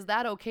fuck is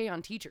that okay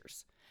on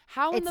teachers?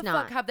 How in the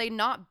fuck have they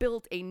not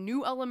built a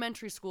new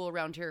elementary school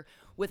around here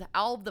with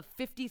all the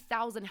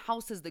 50,000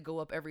 houses that go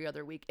up every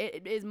other week?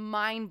 It is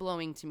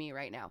mind-blowing to me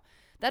right now.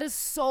 That is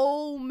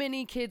so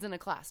many kids in a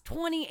class.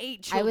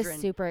 28 children. I was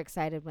super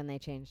excited when they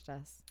changed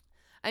us.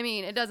 I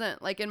mean, it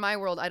doesn't, like, in my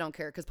world, I don't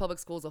care because public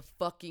school is a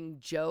fucking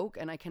joke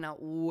and I cannot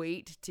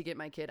wait to get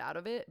my kid out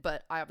of it.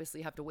 But I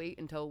obviously have to wait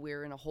until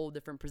we're in a whole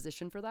different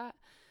position for that.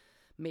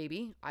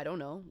 Maybe. I don't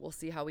know. We'll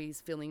see how he's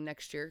feeling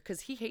next year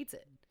because he hates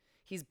it.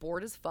 He's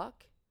bored as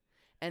fuck.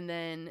 And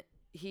then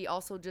he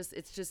also I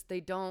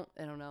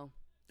don't know.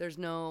 There's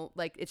no,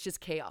 like, it's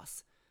just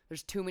chaos.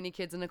 There's too many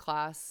kids in a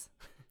class.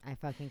 I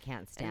fucking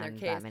can't stand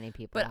that many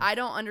people. But I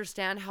don't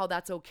understand how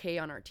that's okay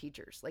on our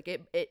teachers. Like,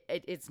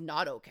 it's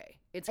not okay.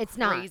 It's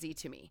crazy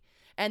to me.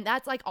 And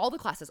that's like all the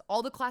classes.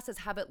 All the classes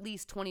have at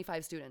least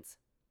 25 students.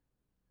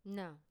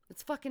 No.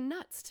 It's fucking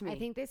nuts to me. I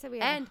think they said we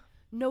have. And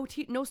no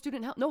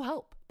student help. No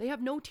help. They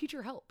have no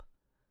teacher help.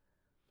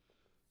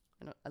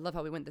 I love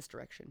how we went this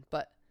direction.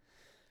 But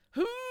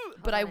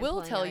I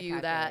will tell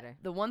you that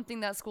the one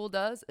thing that school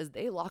does is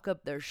they lock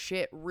up their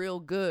shit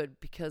real good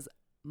because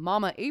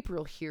Mama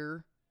April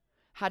here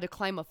had to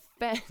climb a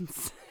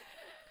fence.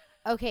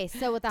 Okay,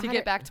 so with to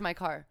get back to my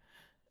car.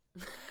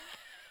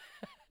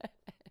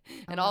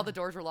 And all the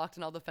doors were locked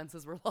and all the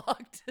fences were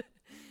locked.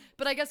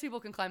 But I guess people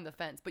can climb the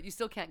fence, but you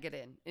still can't get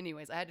in.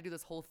 Anyways, I had to do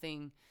this whole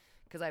thing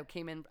because I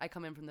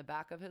come in from the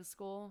back of his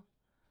school.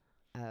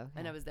 Oh, okay.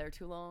 And I was there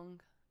too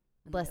long.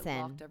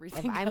 Listen,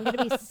 if I'm going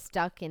to be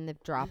stuck in the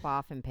drop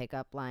off and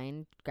pickup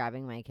line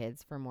grabbing my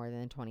kids for more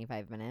than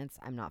 25 minutes,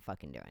 I'm not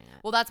fucking doing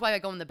it. Well, that's why I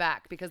go in the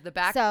back because the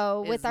back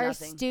So is with our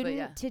nothing,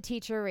 student to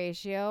teacher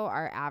ratio,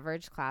 our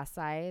average class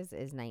size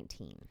is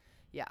 19.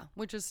 Yeah,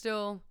 which is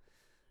still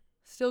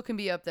can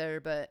be up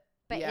there, but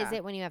yeah. Is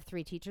it when you have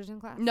 3 teachers in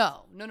class?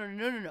 No.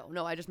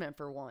 I just meant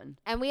for one.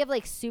 And we have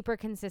like super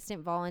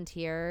consistent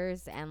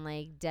volunteers and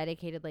like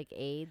dedicated like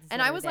aides.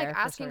 And I was like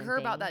asking her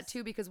about that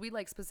too because we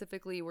like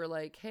specifically were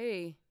like,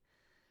 hey,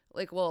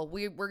 like, well,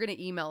 we're going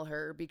to email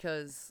her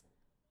because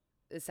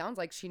it sounds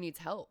like she needs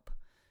help.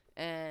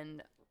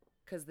 And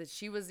because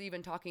she was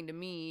even talking to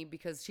me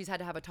because she's had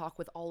to have a talk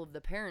with all of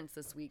the parents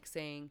this week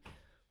saying,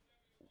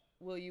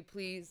 will you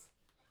please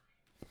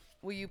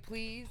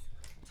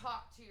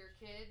talk to your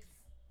kids?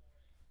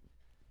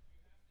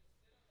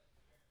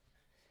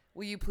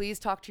 Will you please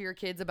talk to your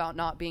kids about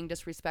not being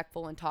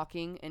disrespectful and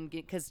talking? And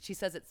because she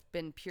says it's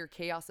been pure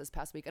chaos this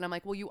past week. And I'm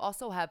like, well, you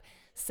also have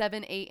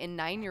 7, 8, and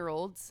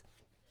 9-year-olds.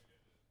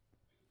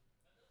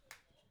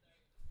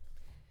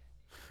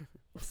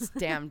 This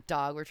damn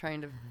dog. We're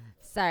trying to.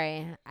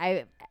 Sorry,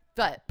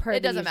 But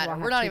it doesn't matter.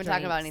 We're not even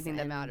talking about anything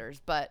that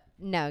matters. But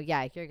no,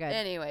 yeah, you're good.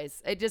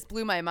 Anyways, it just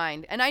blew my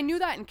mind. And I knew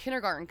that in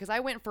kindergarten because I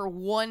went for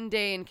one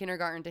day in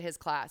kindergarten to his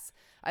class.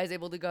 I was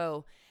able to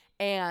go.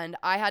 And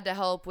I had to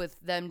help with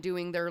them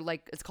doing their,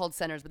 like, it's called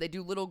centers, but they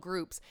do little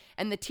groups.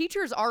 And the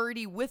teacher's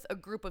already with a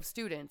group of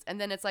students. And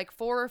then it's like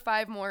 4 or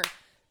 5 more.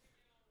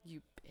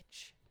 You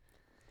bitch.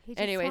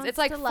 Anyways, it's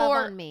like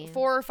 4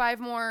 or 5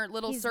 more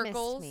little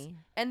circles.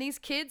 And these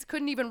kids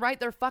couldn't even write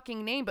their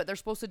fucking name, but they're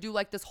supposed to do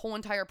like this whole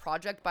entire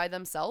project by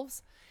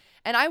themselves.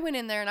 And I went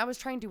in there and I was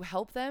trying to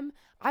help them.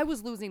 I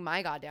was losing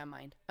my goddamn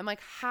mind. I'm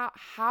like,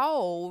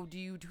 how do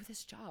you do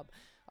this job?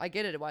 I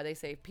get it why they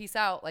say peace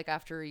out like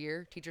after a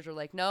year. Teachers are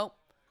like, nope.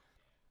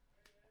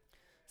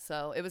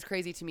 So it was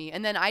crazy to me.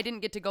 And then I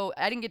didn't get to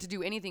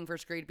do anything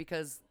first grade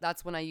because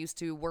that's when I used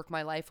to work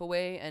my life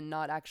away and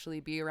not actually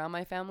be around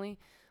my family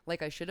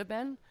like I should have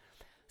been.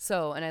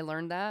 So, and I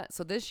learned that.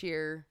 So this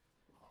year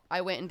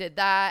I went and did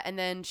that. And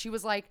then she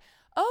was like,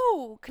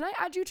 oh, can I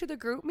add you to the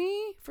group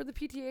me for the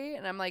PTA?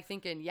 And I'm like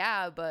thinking,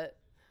 yeah, but.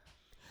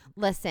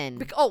 Listen.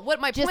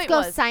 What my point was. Just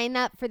go sign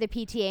up for the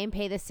PTA and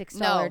pay the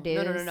 $6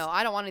 dues. No.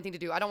 I don't want anything to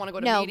do. I don't want to go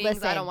to meetings.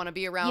 Listen, I don't want to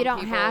be around people.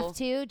 You don't have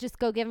to. Just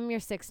go give them your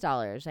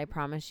 $6. I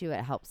promise you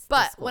it helps.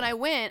 But when I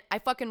went, I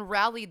fucking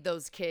rallied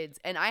those kids.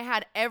 And I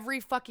had every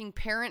fucking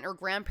parent or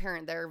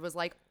grandparent there was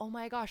like, oh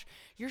my gosh,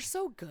 you're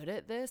so good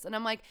at this. And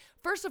I'm like,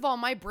 first of all,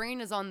 my brain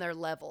is on their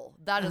level.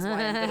 That is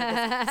why I'm good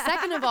at this.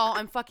 Second of all,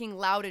 I'm fucking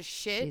loud as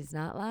shit. She's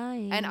not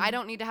lying. And I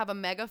don't need to have a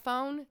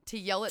megaphone to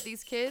yell at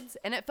these kids.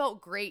 And it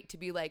felt great to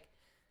be like,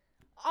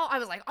 oh, I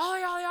was like, oh,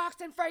 y'all the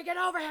Oxton Freight, get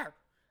over here.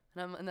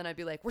 And then I'd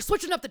be like, we're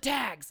switching up the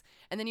tags.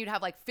 And then you'd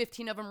have like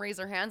 15 of them raise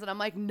their hands. And I'm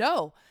like,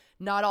 no,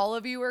 not all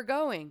of you are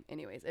going.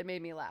 Anyways, it made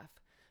me laugh.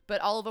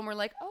 But all of them were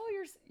like, oh,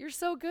 you're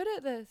so good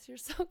at this. You're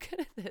so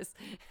good at this.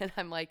 And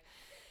I'm like,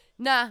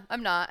 nah,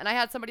 I'm not. And I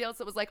had somebody else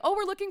that was like, oh,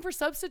 we're looking for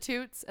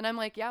substitutes. And I'm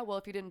like, yeah, well,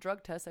 if you didn't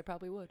drug test, I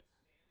probably would.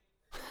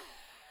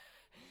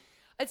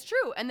 It's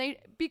true. And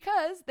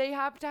because they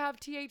have to have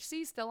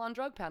THC still on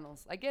drug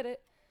panels. I get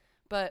it.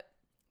 But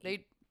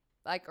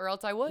like, or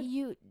else I would.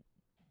 You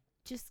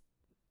just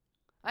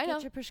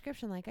get your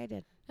prescription like I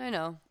did. I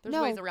know. There's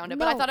ways around it.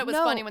 But I thought it was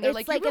funny when they're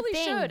like, you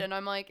really should. And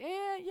I'm like,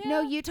 yeah.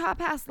 No, Utah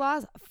passed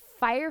laws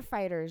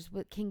Firefighters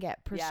can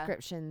get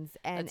prescriptions,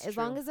 and that's as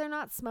true. long as they're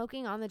not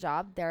smoking on the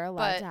job, they're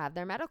allowed to have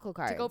their medical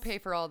cards. To go pay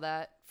for all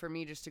that for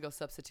me just to go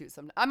substitute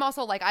some. I'm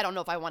also like, I don't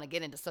know if I want to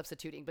get into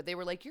substituting, but they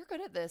were like, you're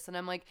good at this. And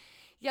I'm like,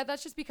 yeah,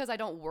 that's just because I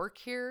don't work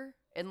here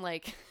and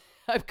like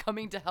I'm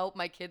coming to help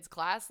my kids'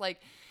 class.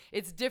 Like,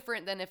 it's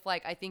different than if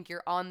like I think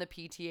you're on the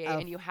PTA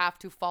and you have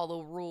to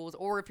follow rules,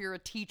 or if you're a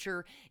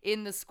teacher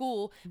in the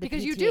school,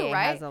 because you do,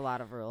 right? Has a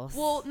lot of rules.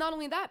 Well, not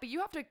only that, but you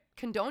have to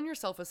condone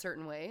yourself a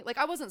certain way. Like,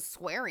 I wasn't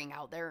swearing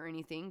out there or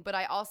anything, but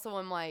I also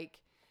am like,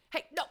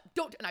 hey, no,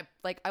 don't. And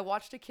I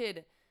watched a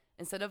kid,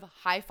 instead of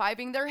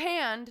high-fiving their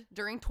hand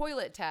during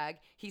toilet tag,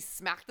 he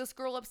smacked this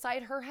girl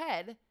upside her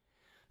head.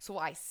 So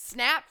I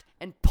snapped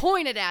and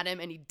pointed at him,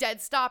 and he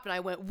dead stopped, and I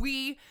went,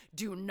 we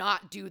do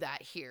not do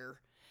that here.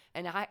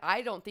 And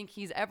I don't think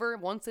he's ever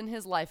once in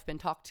his life been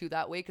talked to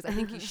that way, because I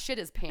think he shit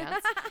his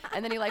pants.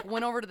 And then he like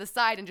went over to the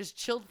side and just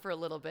chilled for a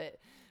little bit.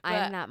 But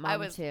I'm that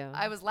mom too.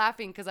 I was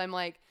laughing because I'm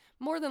like,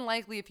 more than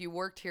likely if you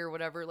worked here or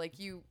whatever, like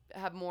you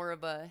have more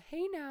of a,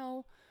 hey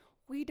now,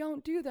 we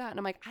don't do that. And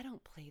I'm like, I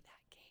don't play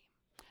that game.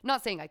 I'm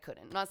not saying I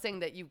couldn't. I'm not saying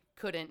that you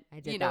couldn't. I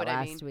did you know that what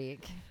last I mean?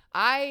 week.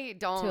 I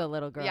don't. To a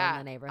little girl in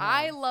the neighborhood.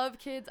 I love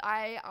kids.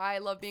 I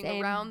love being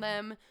Same. around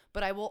them,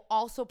 but I will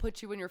also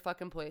put you in your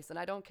fucking place, and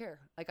I don't care.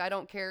 Like, I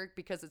don't care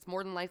because it's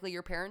more than likely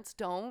your parents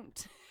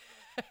don't.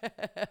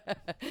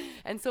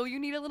 And so you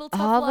need a little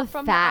tough All love the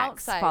from the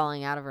facts outside.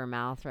 falling out of her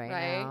mouth right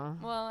now.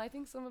 Well, I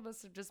think some of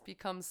us have just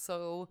become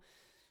so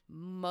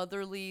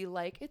motherly,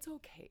 like, it's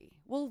okay.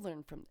 We'll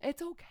learn from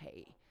it's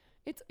okay.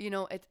 It's, you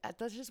know,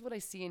 that's just what I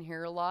see and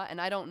hear a lot. And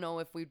I don't know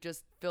if we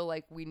just feel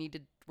like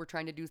we're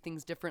trying to do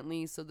things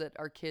differently so that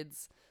our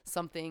kids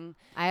something.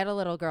 I had a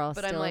little girl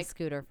But I'm steal like, a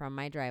scooter from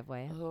my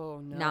driveway.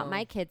 Oh, no. Not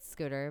my kid's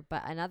scooter,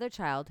 but another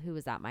child who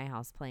was at my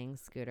house playing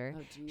scooter.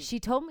 Oh, geez.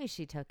 She told me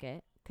she took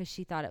it because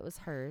she thought it was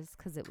hers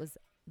because it was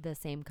the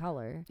same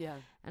color. Yeah.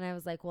 And I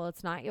was like, well,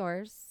 it's not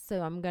yours,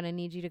 so I'm going to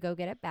need you to go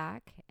get it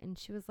back. And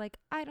she was like,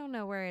 I don't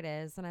know where it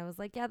is. And I was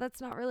like, yeah, that's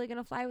not really going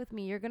to fly with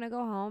me. You're going to go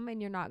home and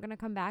you're not going to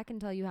come back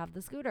until you have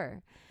the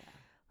scooter. Yeah.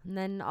 And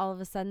then all of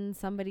a sudden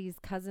somebody's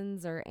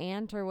cousins or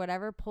aunt or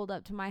whatever pulled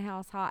up to my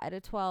house hot at a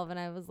 12, and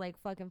I was like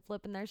fucking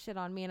flipping their shit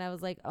on me. And I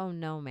was like, oh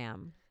no,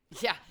 ma'am.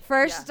 Yeah.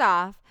 First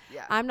off,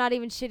 yeah. I'm not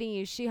even shitting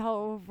you. She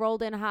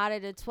rolled in hot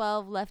at a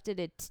 12, left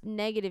it at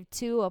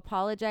 -2,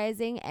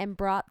 apologizing, and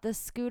brought the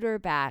scooter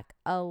back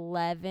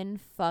 11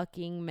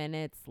 fucking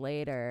minutes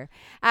later,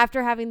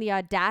 after having the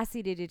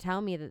audacity to tell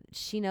me that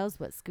she knows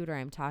what scooter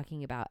I'm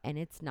talking about, and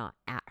it's not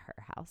at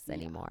her house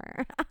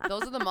anymore.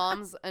 Those are the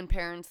moms and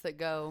parents that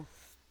go,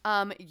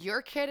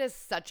 your kid is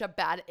such a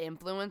bad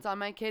influence on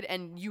my kid,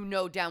 and you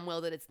know damn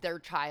well that it's their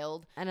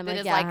child. And I'm that like,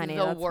 is, yeah, like, honey,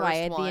 the that's worst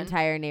why one. the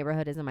entire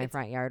neighborhood is in my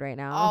front yard right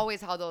now.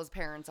 Always how those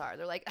parents are.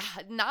 They're like,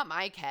 not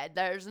my kid.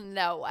 There's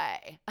no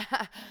way.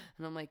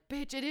 And I'm like,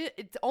 bitch,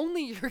 it's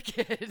only your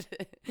kid.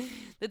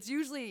 That's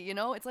usually, you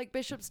know, it's like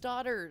Bishop's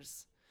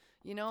daughters.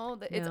 You know,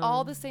 it's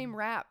all the same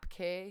rap,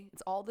 okay?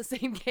 It's all the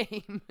same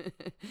game.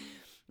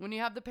 When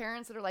you have the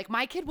parents that are like,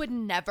 my kid would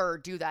never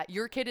do that.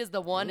 Your kid is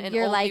the one and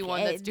You're only like,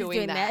 one that's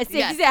doing that. This.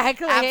 Yes,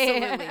 Exactly.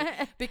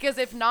 absolutely. Because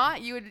if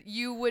not,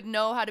 you would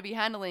know how to be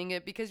handling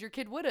it, because your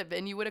kid would have,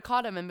 and you would have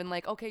caught him and been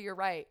like, okay, you're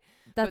right.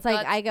 That's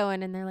like, I go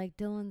in and they're like,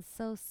 Dylan's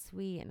so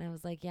sweet. And I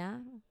was like, yeah.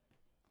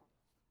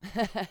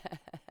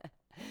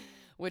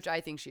 Which I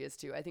think she is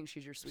too. I think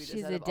she's your sweetest.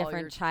 She's out a of all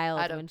different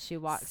child when she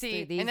walks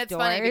through these doors. And it's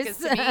funny because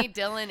to me,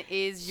 Dylan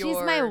is your...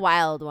 She's my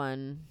wild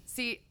one.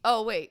 See,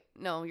 oh, wait.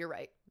 No, you're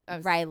right. I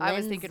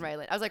was thinking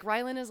Rylan. I was like,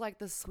 Rylan is like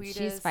the sweetest.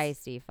 She's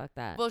feisty. Fuck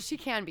that. Well, she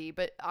can be,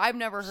 but I've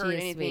never heard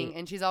anything, sweet.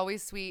 and she's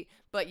always sweet.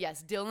 But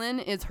yes,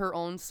 Dylan is her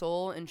own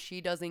soul, and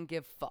she doesn't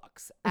give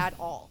fucks at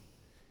all.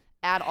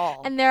 At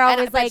all. And they're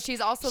always but like,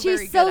 she's also she's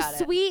very so good at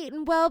it. sweet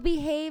and well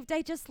behaved.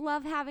 I just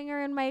love having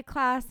her in my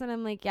class. And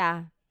I'm like,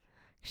 yeah.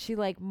 She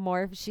like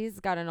she's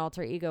got an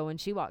alter ego when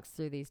she walks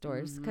through these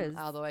doors. Cause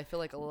Although I feel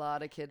like a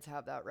lot of kids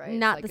have that, right?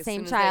 not like the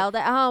same child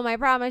at home. I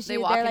promise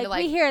you. They're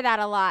like, we hear that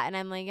a lot. And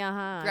I'm like,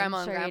 Grandma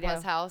I'm sure and you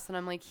Grandpa's do. house. And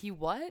I'm like, he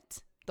what?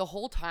 The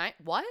whole time?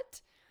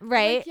 What?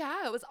 Right. Like,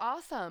 yeah, it was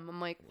awesome. I'm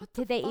like, what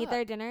the Did they fuck? eat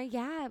their dinner?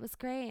 Yeah, it was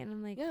great. And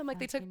I'm like, Yeah, I'm like,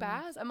 they took fucking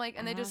baths. I'm like,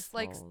 and they just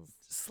like assholes.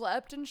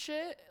 slept and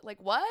shit.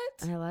 Like, what?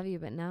 I love you,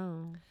 but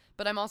no.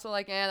 But I'm also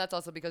like, that's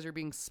also because you're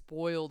being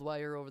spoiled while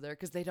you're over there,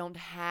 because they don't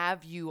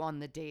have you on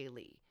the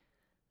daily.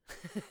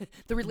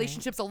 The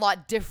relationship's a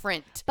lot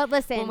different. But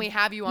listen, when we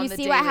have you on the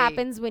daily. You see what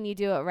happens when you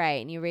do it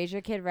right, and you raise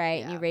your kid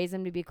right, and Yeah. you raise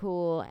them to be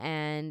cool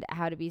and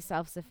how to be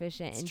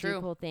self-sufficient and true.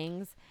 do cool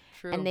things.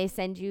 True. And they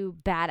send you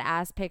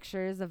badass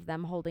pictures of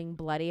them holding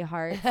bloody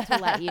hearts to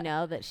let you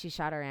know that she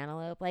shot her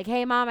antelope. Like,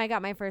 hey, Mom, I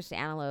got my first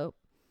antelope.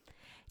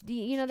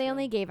 You know, they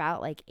only gave out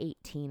like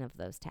 18 of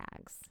those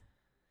tags.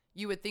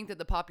 You would think that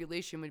the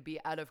population would be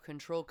out of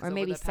control, because Or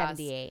maybe over the past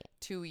 78.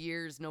 2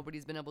 years,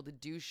 nobody's been able to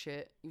do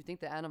shit. You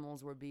think the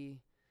animals would be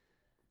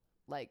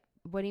like...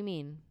 What do you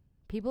mean?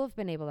 People have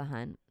been able to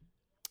hunt.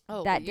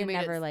 Oh, that but you didn't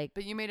made ever it, like...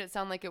 But you made it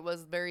sound like it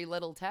was very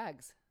little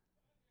tags.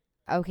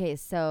 Okay,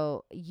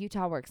 so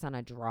Utah works on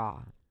a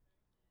draw.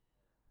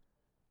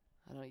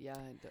 I don't. Yeah.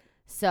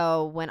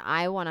 So when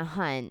I want to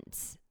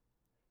hunt,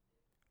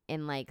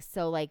 in like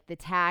the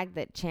tag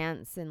that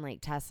Chance and like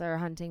Tessa are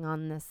hunting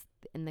on this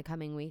in the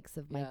coming weeks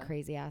of my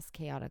crazy ass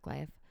chaotic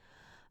life,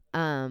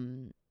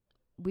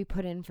 we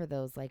put in for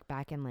those like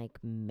back in like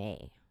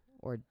May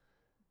or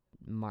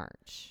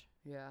March.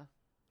 Yeah.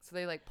 So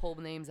they like pull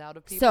names out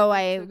of people. So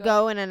I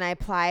go in and I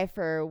apply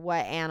for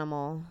what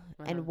animal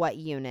Uh-huh. and what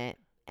unit,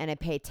 and I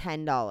pay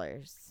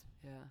 $10.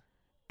 Yeah.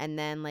 And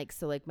then like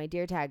my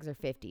deer tags are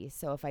 $50.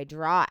 So if I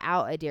draw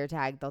out a deer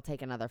tag, they'll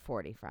take another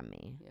 $40 from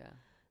me.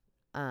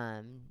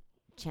 Yeah.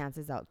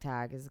 Chance's elk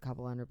tag is a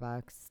couple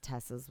 $100.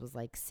 Tessa's was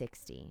like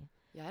 $60.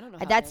 Yeah, I don't know.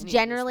 How That's any of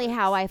generally this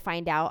how works. I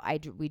find out.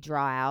 We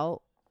draw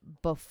out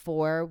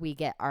before we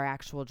get our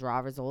actual draw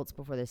results,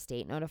 before the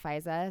state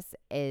notifies us,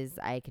 is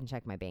I can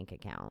check my bank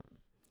account.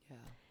 Yeah.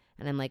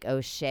 And I'm like,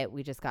 oh shit,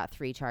 we just got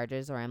 3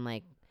 charges. Or I'm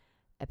like,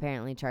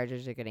 apparently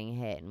charges are getting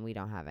hit and we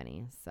don't have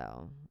any.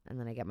 So, and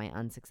then I get my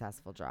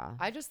unsuccessful draw.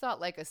 I just thought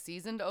like a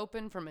season to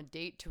open from a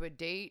date to a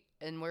date,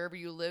 and wherever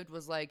you lived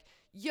was like,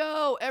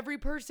 yo, every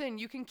person,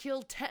 you can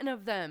kill 10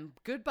 of them.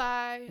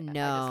 Goodbye.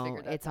 No,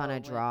 it's on a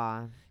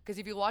draw. Because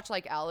if you watch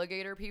like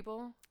alligator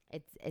people,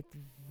 it's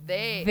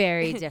they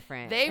very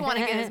different. They want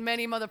to get as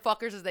many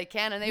motherfuckers as they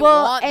can, and they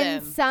well, want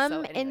and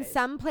them. in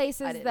some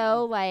places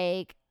though,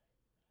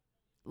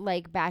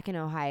 like back in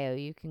Ohio,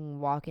 you can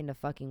walk into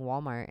fucking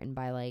Walmart and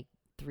buy like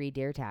 3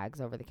 deer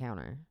tags over the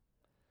counter.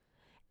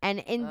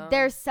 And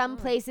there's some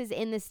places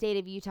in the state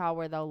of Utah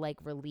where they'll like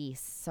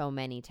release so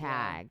many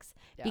tags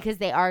because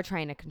they are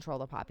trying to control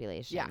the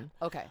population. Yeah.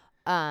 Okay.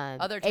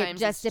 Other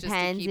times it just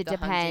depends. It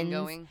depends.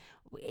 Going.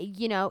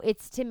 You know,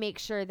 it's to make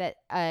sure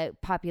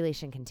that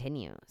population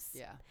continues.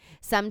 Yeah.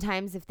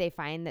 Sometimes if they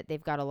find that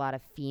they've got a lot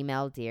of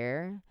female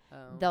deer,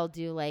 they'll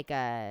do like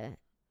a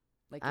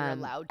like you're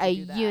allowed to a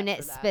do that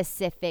unit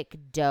specific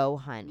doe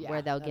hunt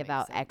where they'll give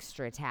out sense.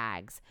 Extra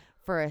tags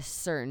for a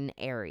certain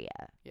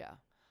area. Yeah.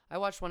 I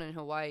watched one in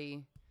Hawaii.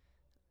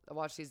 I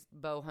watched these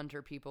bow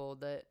hunter people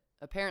that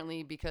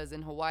apparently, because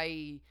in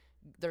Hawaii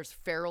there's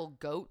feral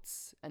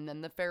goats and then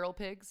the feral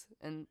pigs,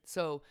 and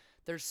so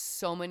there's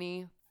so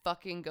many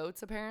fucking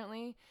goats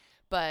apparently,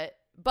 but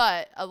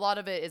a lot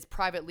of it is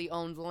privately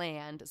owned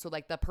land, so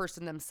like the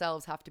person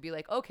themselves have to be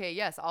like, okay,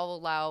 yes, I'll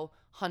allow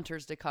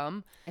hunters to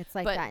come. It's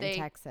like that in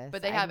Texas,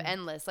 but they have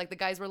endless, like the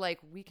guys were like,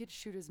 we could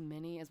shoot as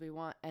many as we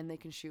want and they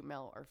can shoot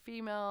male or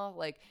female,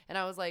 like, and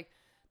I was like,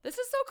 this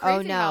is so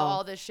crazy how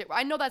all this shit.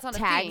 I know that's not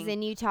tags a thing.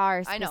 in Utah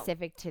are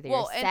specific to their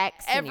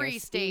sex. And every and your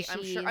state,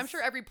 species. I'm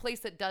sure every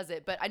place that does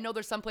it, but I know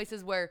there's some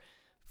places where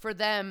for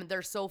them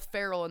they're so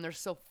feral and there's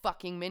so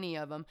fucking many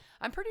of them.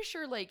 I'm pretty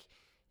sure like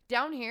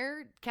down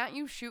here, can't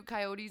you shoot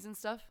coyotes and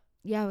stuff?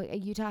 Yeah,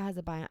 Utah has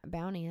a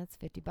bounty. That's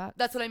 $50.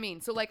 That's what I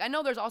mean. So like I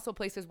know there's also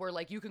places where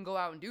like you can go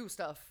out and do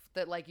stuff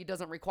that like it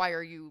doesn't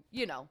require you,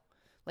 you know,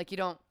 like you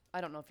don't. I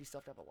don't know if you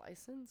still have to have a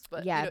license,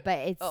 but yeah, but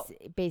it's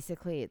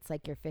basically it's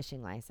like your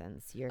fishing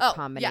license, your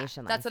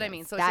combination license. That's what I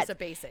mean. So it's just a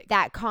basic.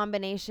 That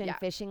combination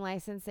fishing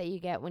license that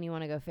you get when you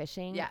want to go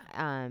fishing,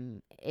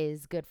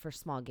 is good for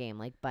small game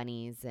like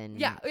bunnies and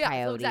coyotes.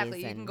 So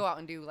exactly. You can go out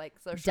and do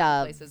like there's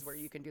certain places where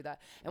you can do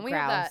that, and we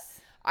have that.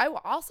 I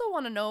also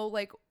want to know,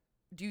 like,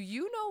 do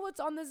you know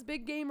what's on this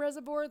big game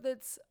reservoir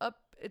that's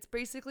up? It's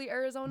basically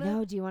Arizona.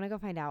 No, do you want to go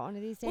find out one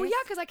of these days? Well, yeah,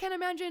 because I can't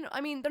imagine.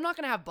 I mean, they're not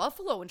going to have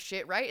buffalo and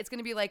shit, right? It's going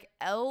to be like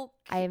elk.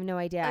 I have no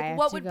idea. Like,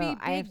 what would be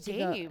big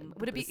game?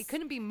 Would it be? It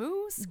couldn't be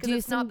moose because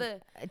it's not the.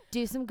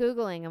 Do some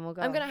googling and we'll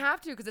go. I'm gonna have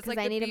to because it's like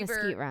I the need beaver. A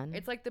mesquite run.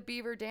 It's like the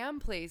beaver dam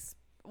place.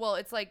 Well,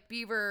 it's like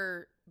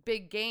beaver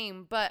big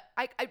game, but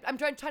I'm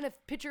trying to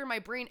picture in my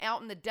brain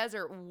out in the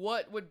desert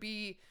what would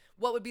be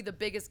the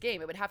biggest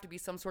game. It would have to be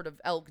some sort of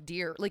elk,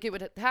 deer. Like it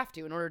would have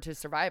to in order to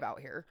survive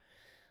out here.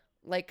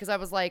 Like, because I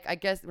was like, I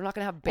guess we're not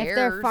gonna have bears. If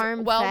they're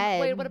farm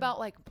fed. Wait, what about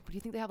like? Do you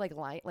think they have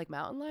like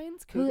mountain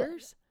lions,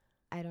 cougars?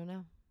 I don't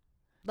know.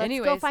 Let's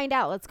go find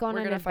out. Let's go on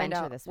an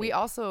adventure this week. We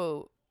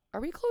also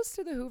are we close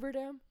to the Hoover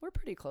Dam? We're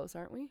pretty close,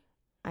 aren't we?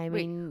 I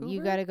mean,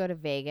 you got to go to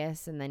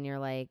Vegas, and then you're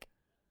like.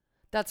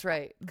 That's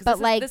right. But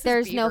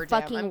there's no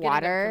fucking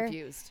water.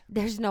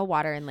 There's no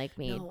water in Lake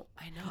Mead. No,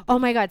 I know. Oh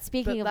my God!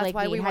 Speaking of Lake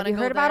Mead, have you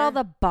heard about all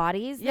the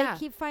bodies they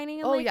keep finding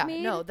in Lake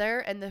Mead? No,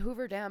 and the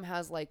Hoover Dam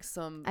has like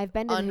some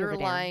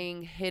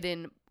underlying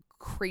hidden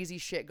crazy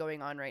shit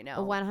going on right now.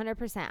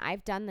 100%.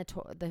 I've done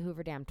the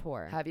Hoover Dam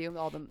tour. Have you?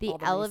 The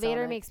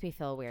elevator makes me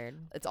feel weird.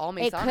 It's all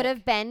Masonic. It could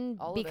have been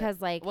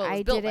because like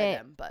I did it.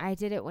 Them, but I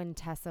did it when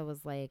Tessa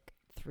was like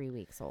 3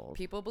 weeks old.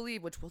 People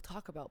believe, which we'll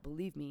talk about.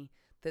 Believe me.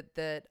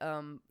 That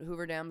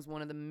Hoover Dam's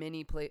one of the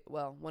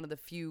one of the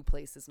few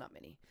places, not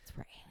many, it's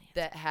for aliens,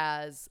 that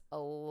has a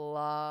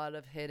lot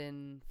of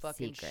hidden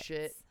fucking secrets.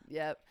 Shit.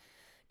 Yep.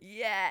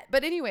 Yeah.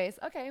 But anyways,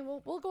 okay,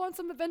 we'll go on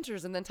some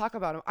adventures and then talk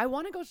about them. I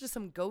want to go to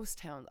some ghost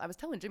towns. I was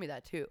telling Jimmy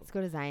that too. Let's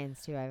go to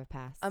Zion's too. I have a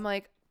pass. I'm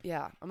like,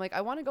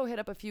 I want to go hit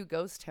up a few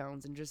ghost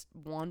towns and just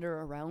wander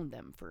around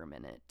them for a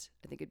minute.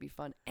 I think it'd be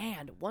fun.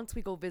 And once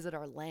we go visit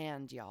our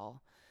land,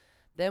 y'all,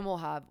 then we'll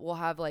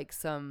have like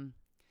some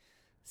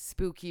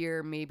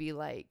spookier, maybe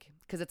like,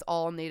 because it's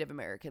all Native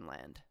American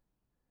land.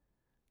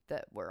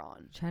 that we're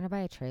on. Trying to buy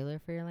a trailer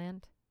for your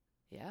land?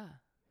 Yeah.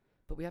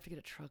 But we have to get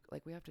a truck.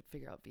 Like, we have to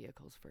figure out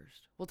vehicles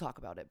first. We'll talk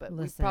about it, but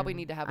Listen, we probably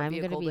need to have a I'm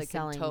vehicle gonna be that can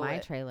selling tow my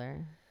it.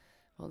 trailer.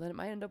 Well, then it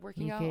might end up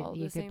working out all at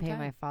the same You could pay time.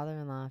 my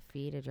father-in-law a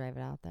fee to drive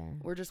it out there.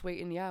 We're just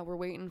waiting. Yeah, we're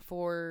waiting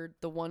for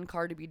the one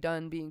car to be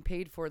done being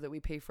paid for that we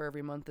pay for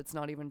every month that's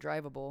not even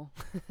drivable.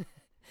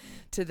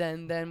 To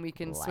then we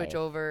can switch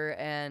over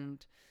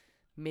and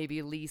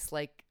maybe lease,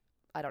 like,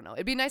 I don't know.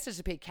 It'd be nice just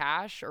to pay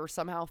cash or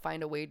somehow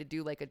find a way to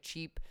do like a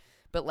cheap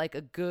but like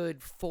a good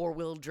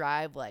 4-wheel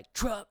drive like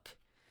truck.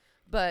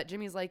 But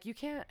Jimmy's like, you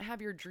can't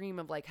have your dream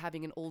of like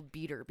having an old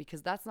beater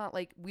because that's not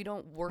like, we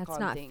don't work on things.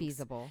 That's not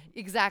feasible.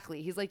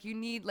 Exactly. He's like, you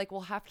need, like,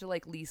 we'll have to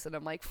like lease. And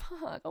I'm like,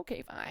 fuck,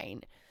 okay,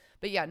 fine.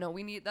 But yeah, no,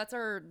 that's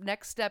our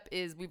next step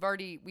is we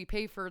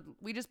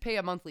just pay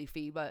a monthly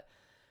fee, but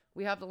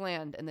we have the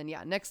land. And then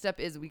yeah, next step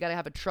is we got to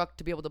have a truck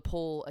to be able to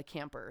pull a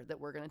camper that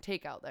we're going to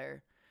take out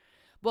there.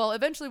 Well,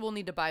 eventually we'll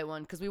need to buy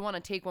one because we want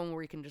to take one where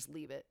we can just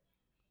leave it.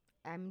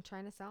 I'm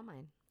trying to sell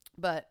mine.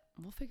 But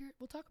we'll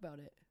talk about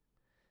it.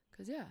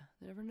 Because, yeah,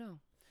 you never know.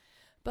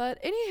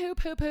 But anywho,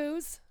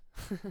 poo-poos.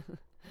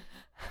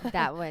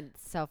 That went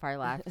so far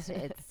left.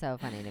 It's so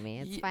funny to me.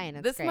 It's fine.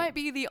 It's this great. might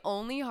be the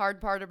only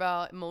hard part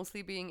about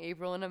mostly being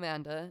April and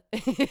Amanda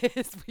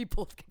is we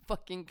both can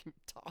fucking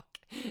talk.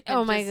 And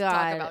Oh my just talk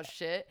God. about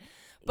shit.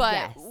 But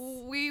Yes.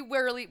 we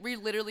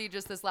literally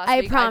just this last I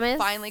week, promise.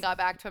 I finally got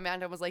back to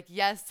Amanda and was like,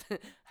 yes,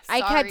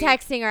 I kept sorry,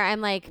 texting her.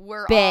 I'm like,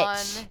 we're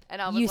bitch, on.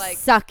 And I was you like,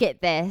 suck at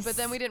this. but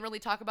then we didn't really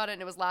talk about it,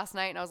 and it was last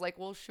night, and I was like,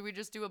 well, should we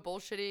just do a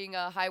bullshitting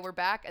hi, we're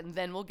back, and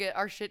then we'll get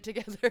our shit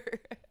together.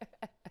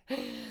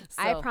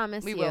 I So,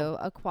 promise we you will.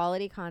 a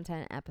quality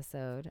content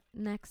episode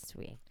next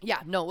week. Yeah,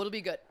 no, it'll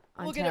be good.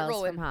 On We'll get it Tales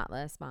rolling. from Hot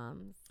Less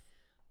Moms.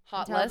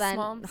 Hot Until less then,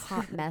 moms.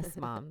 Hot mess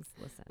moms.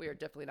 Listen. We are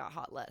definitely not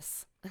hot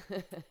less.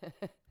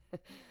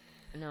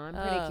 No, I'm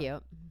pretty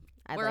cute.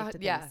 I'd we're like to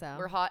think so.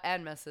 we're hot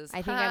and messes.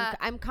 I think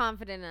I'm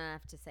confident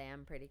enough to say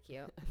I'm pretty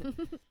cute.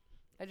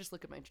 I just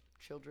look at my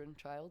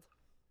child.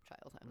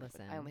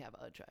 Listen. I only have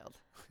a child.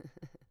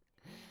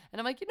 And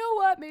I'm like, you know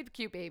what? Made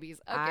cute babies.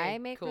 Okay, I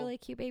make cool. really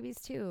cute babies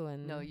too,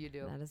 and No, you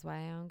do. That is why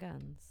I own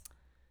guns.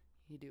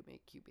 You do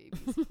make cute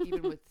babies.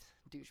 Even with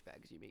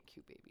douchebags, you make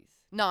cute babies.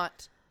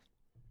 Not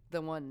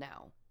the one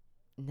now.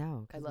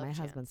 No, I because love my Chance,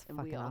 husband's and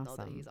fucking we all know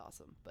awesome. that he's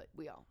awesome, but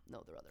we all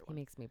know the other He one.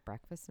 makes me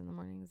breakfast in the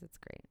mornings. It's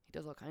great. He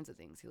does all kinds of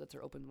things. He lets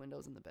her open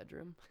windows in the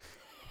bedroom.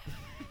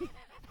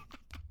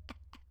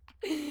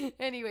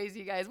 Anyways,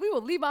 you guys, we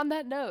will leave on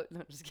that note.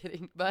 No, just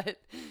kidding. But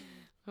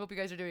I hope you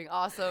guys are doing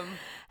awesome.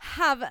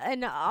 Have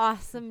an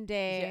awesome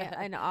day.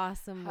 Yeah. An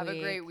awesome Have week.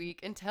 a great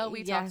week until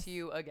we talk to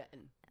you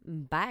again.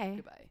 Bye.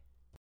 Goodbye.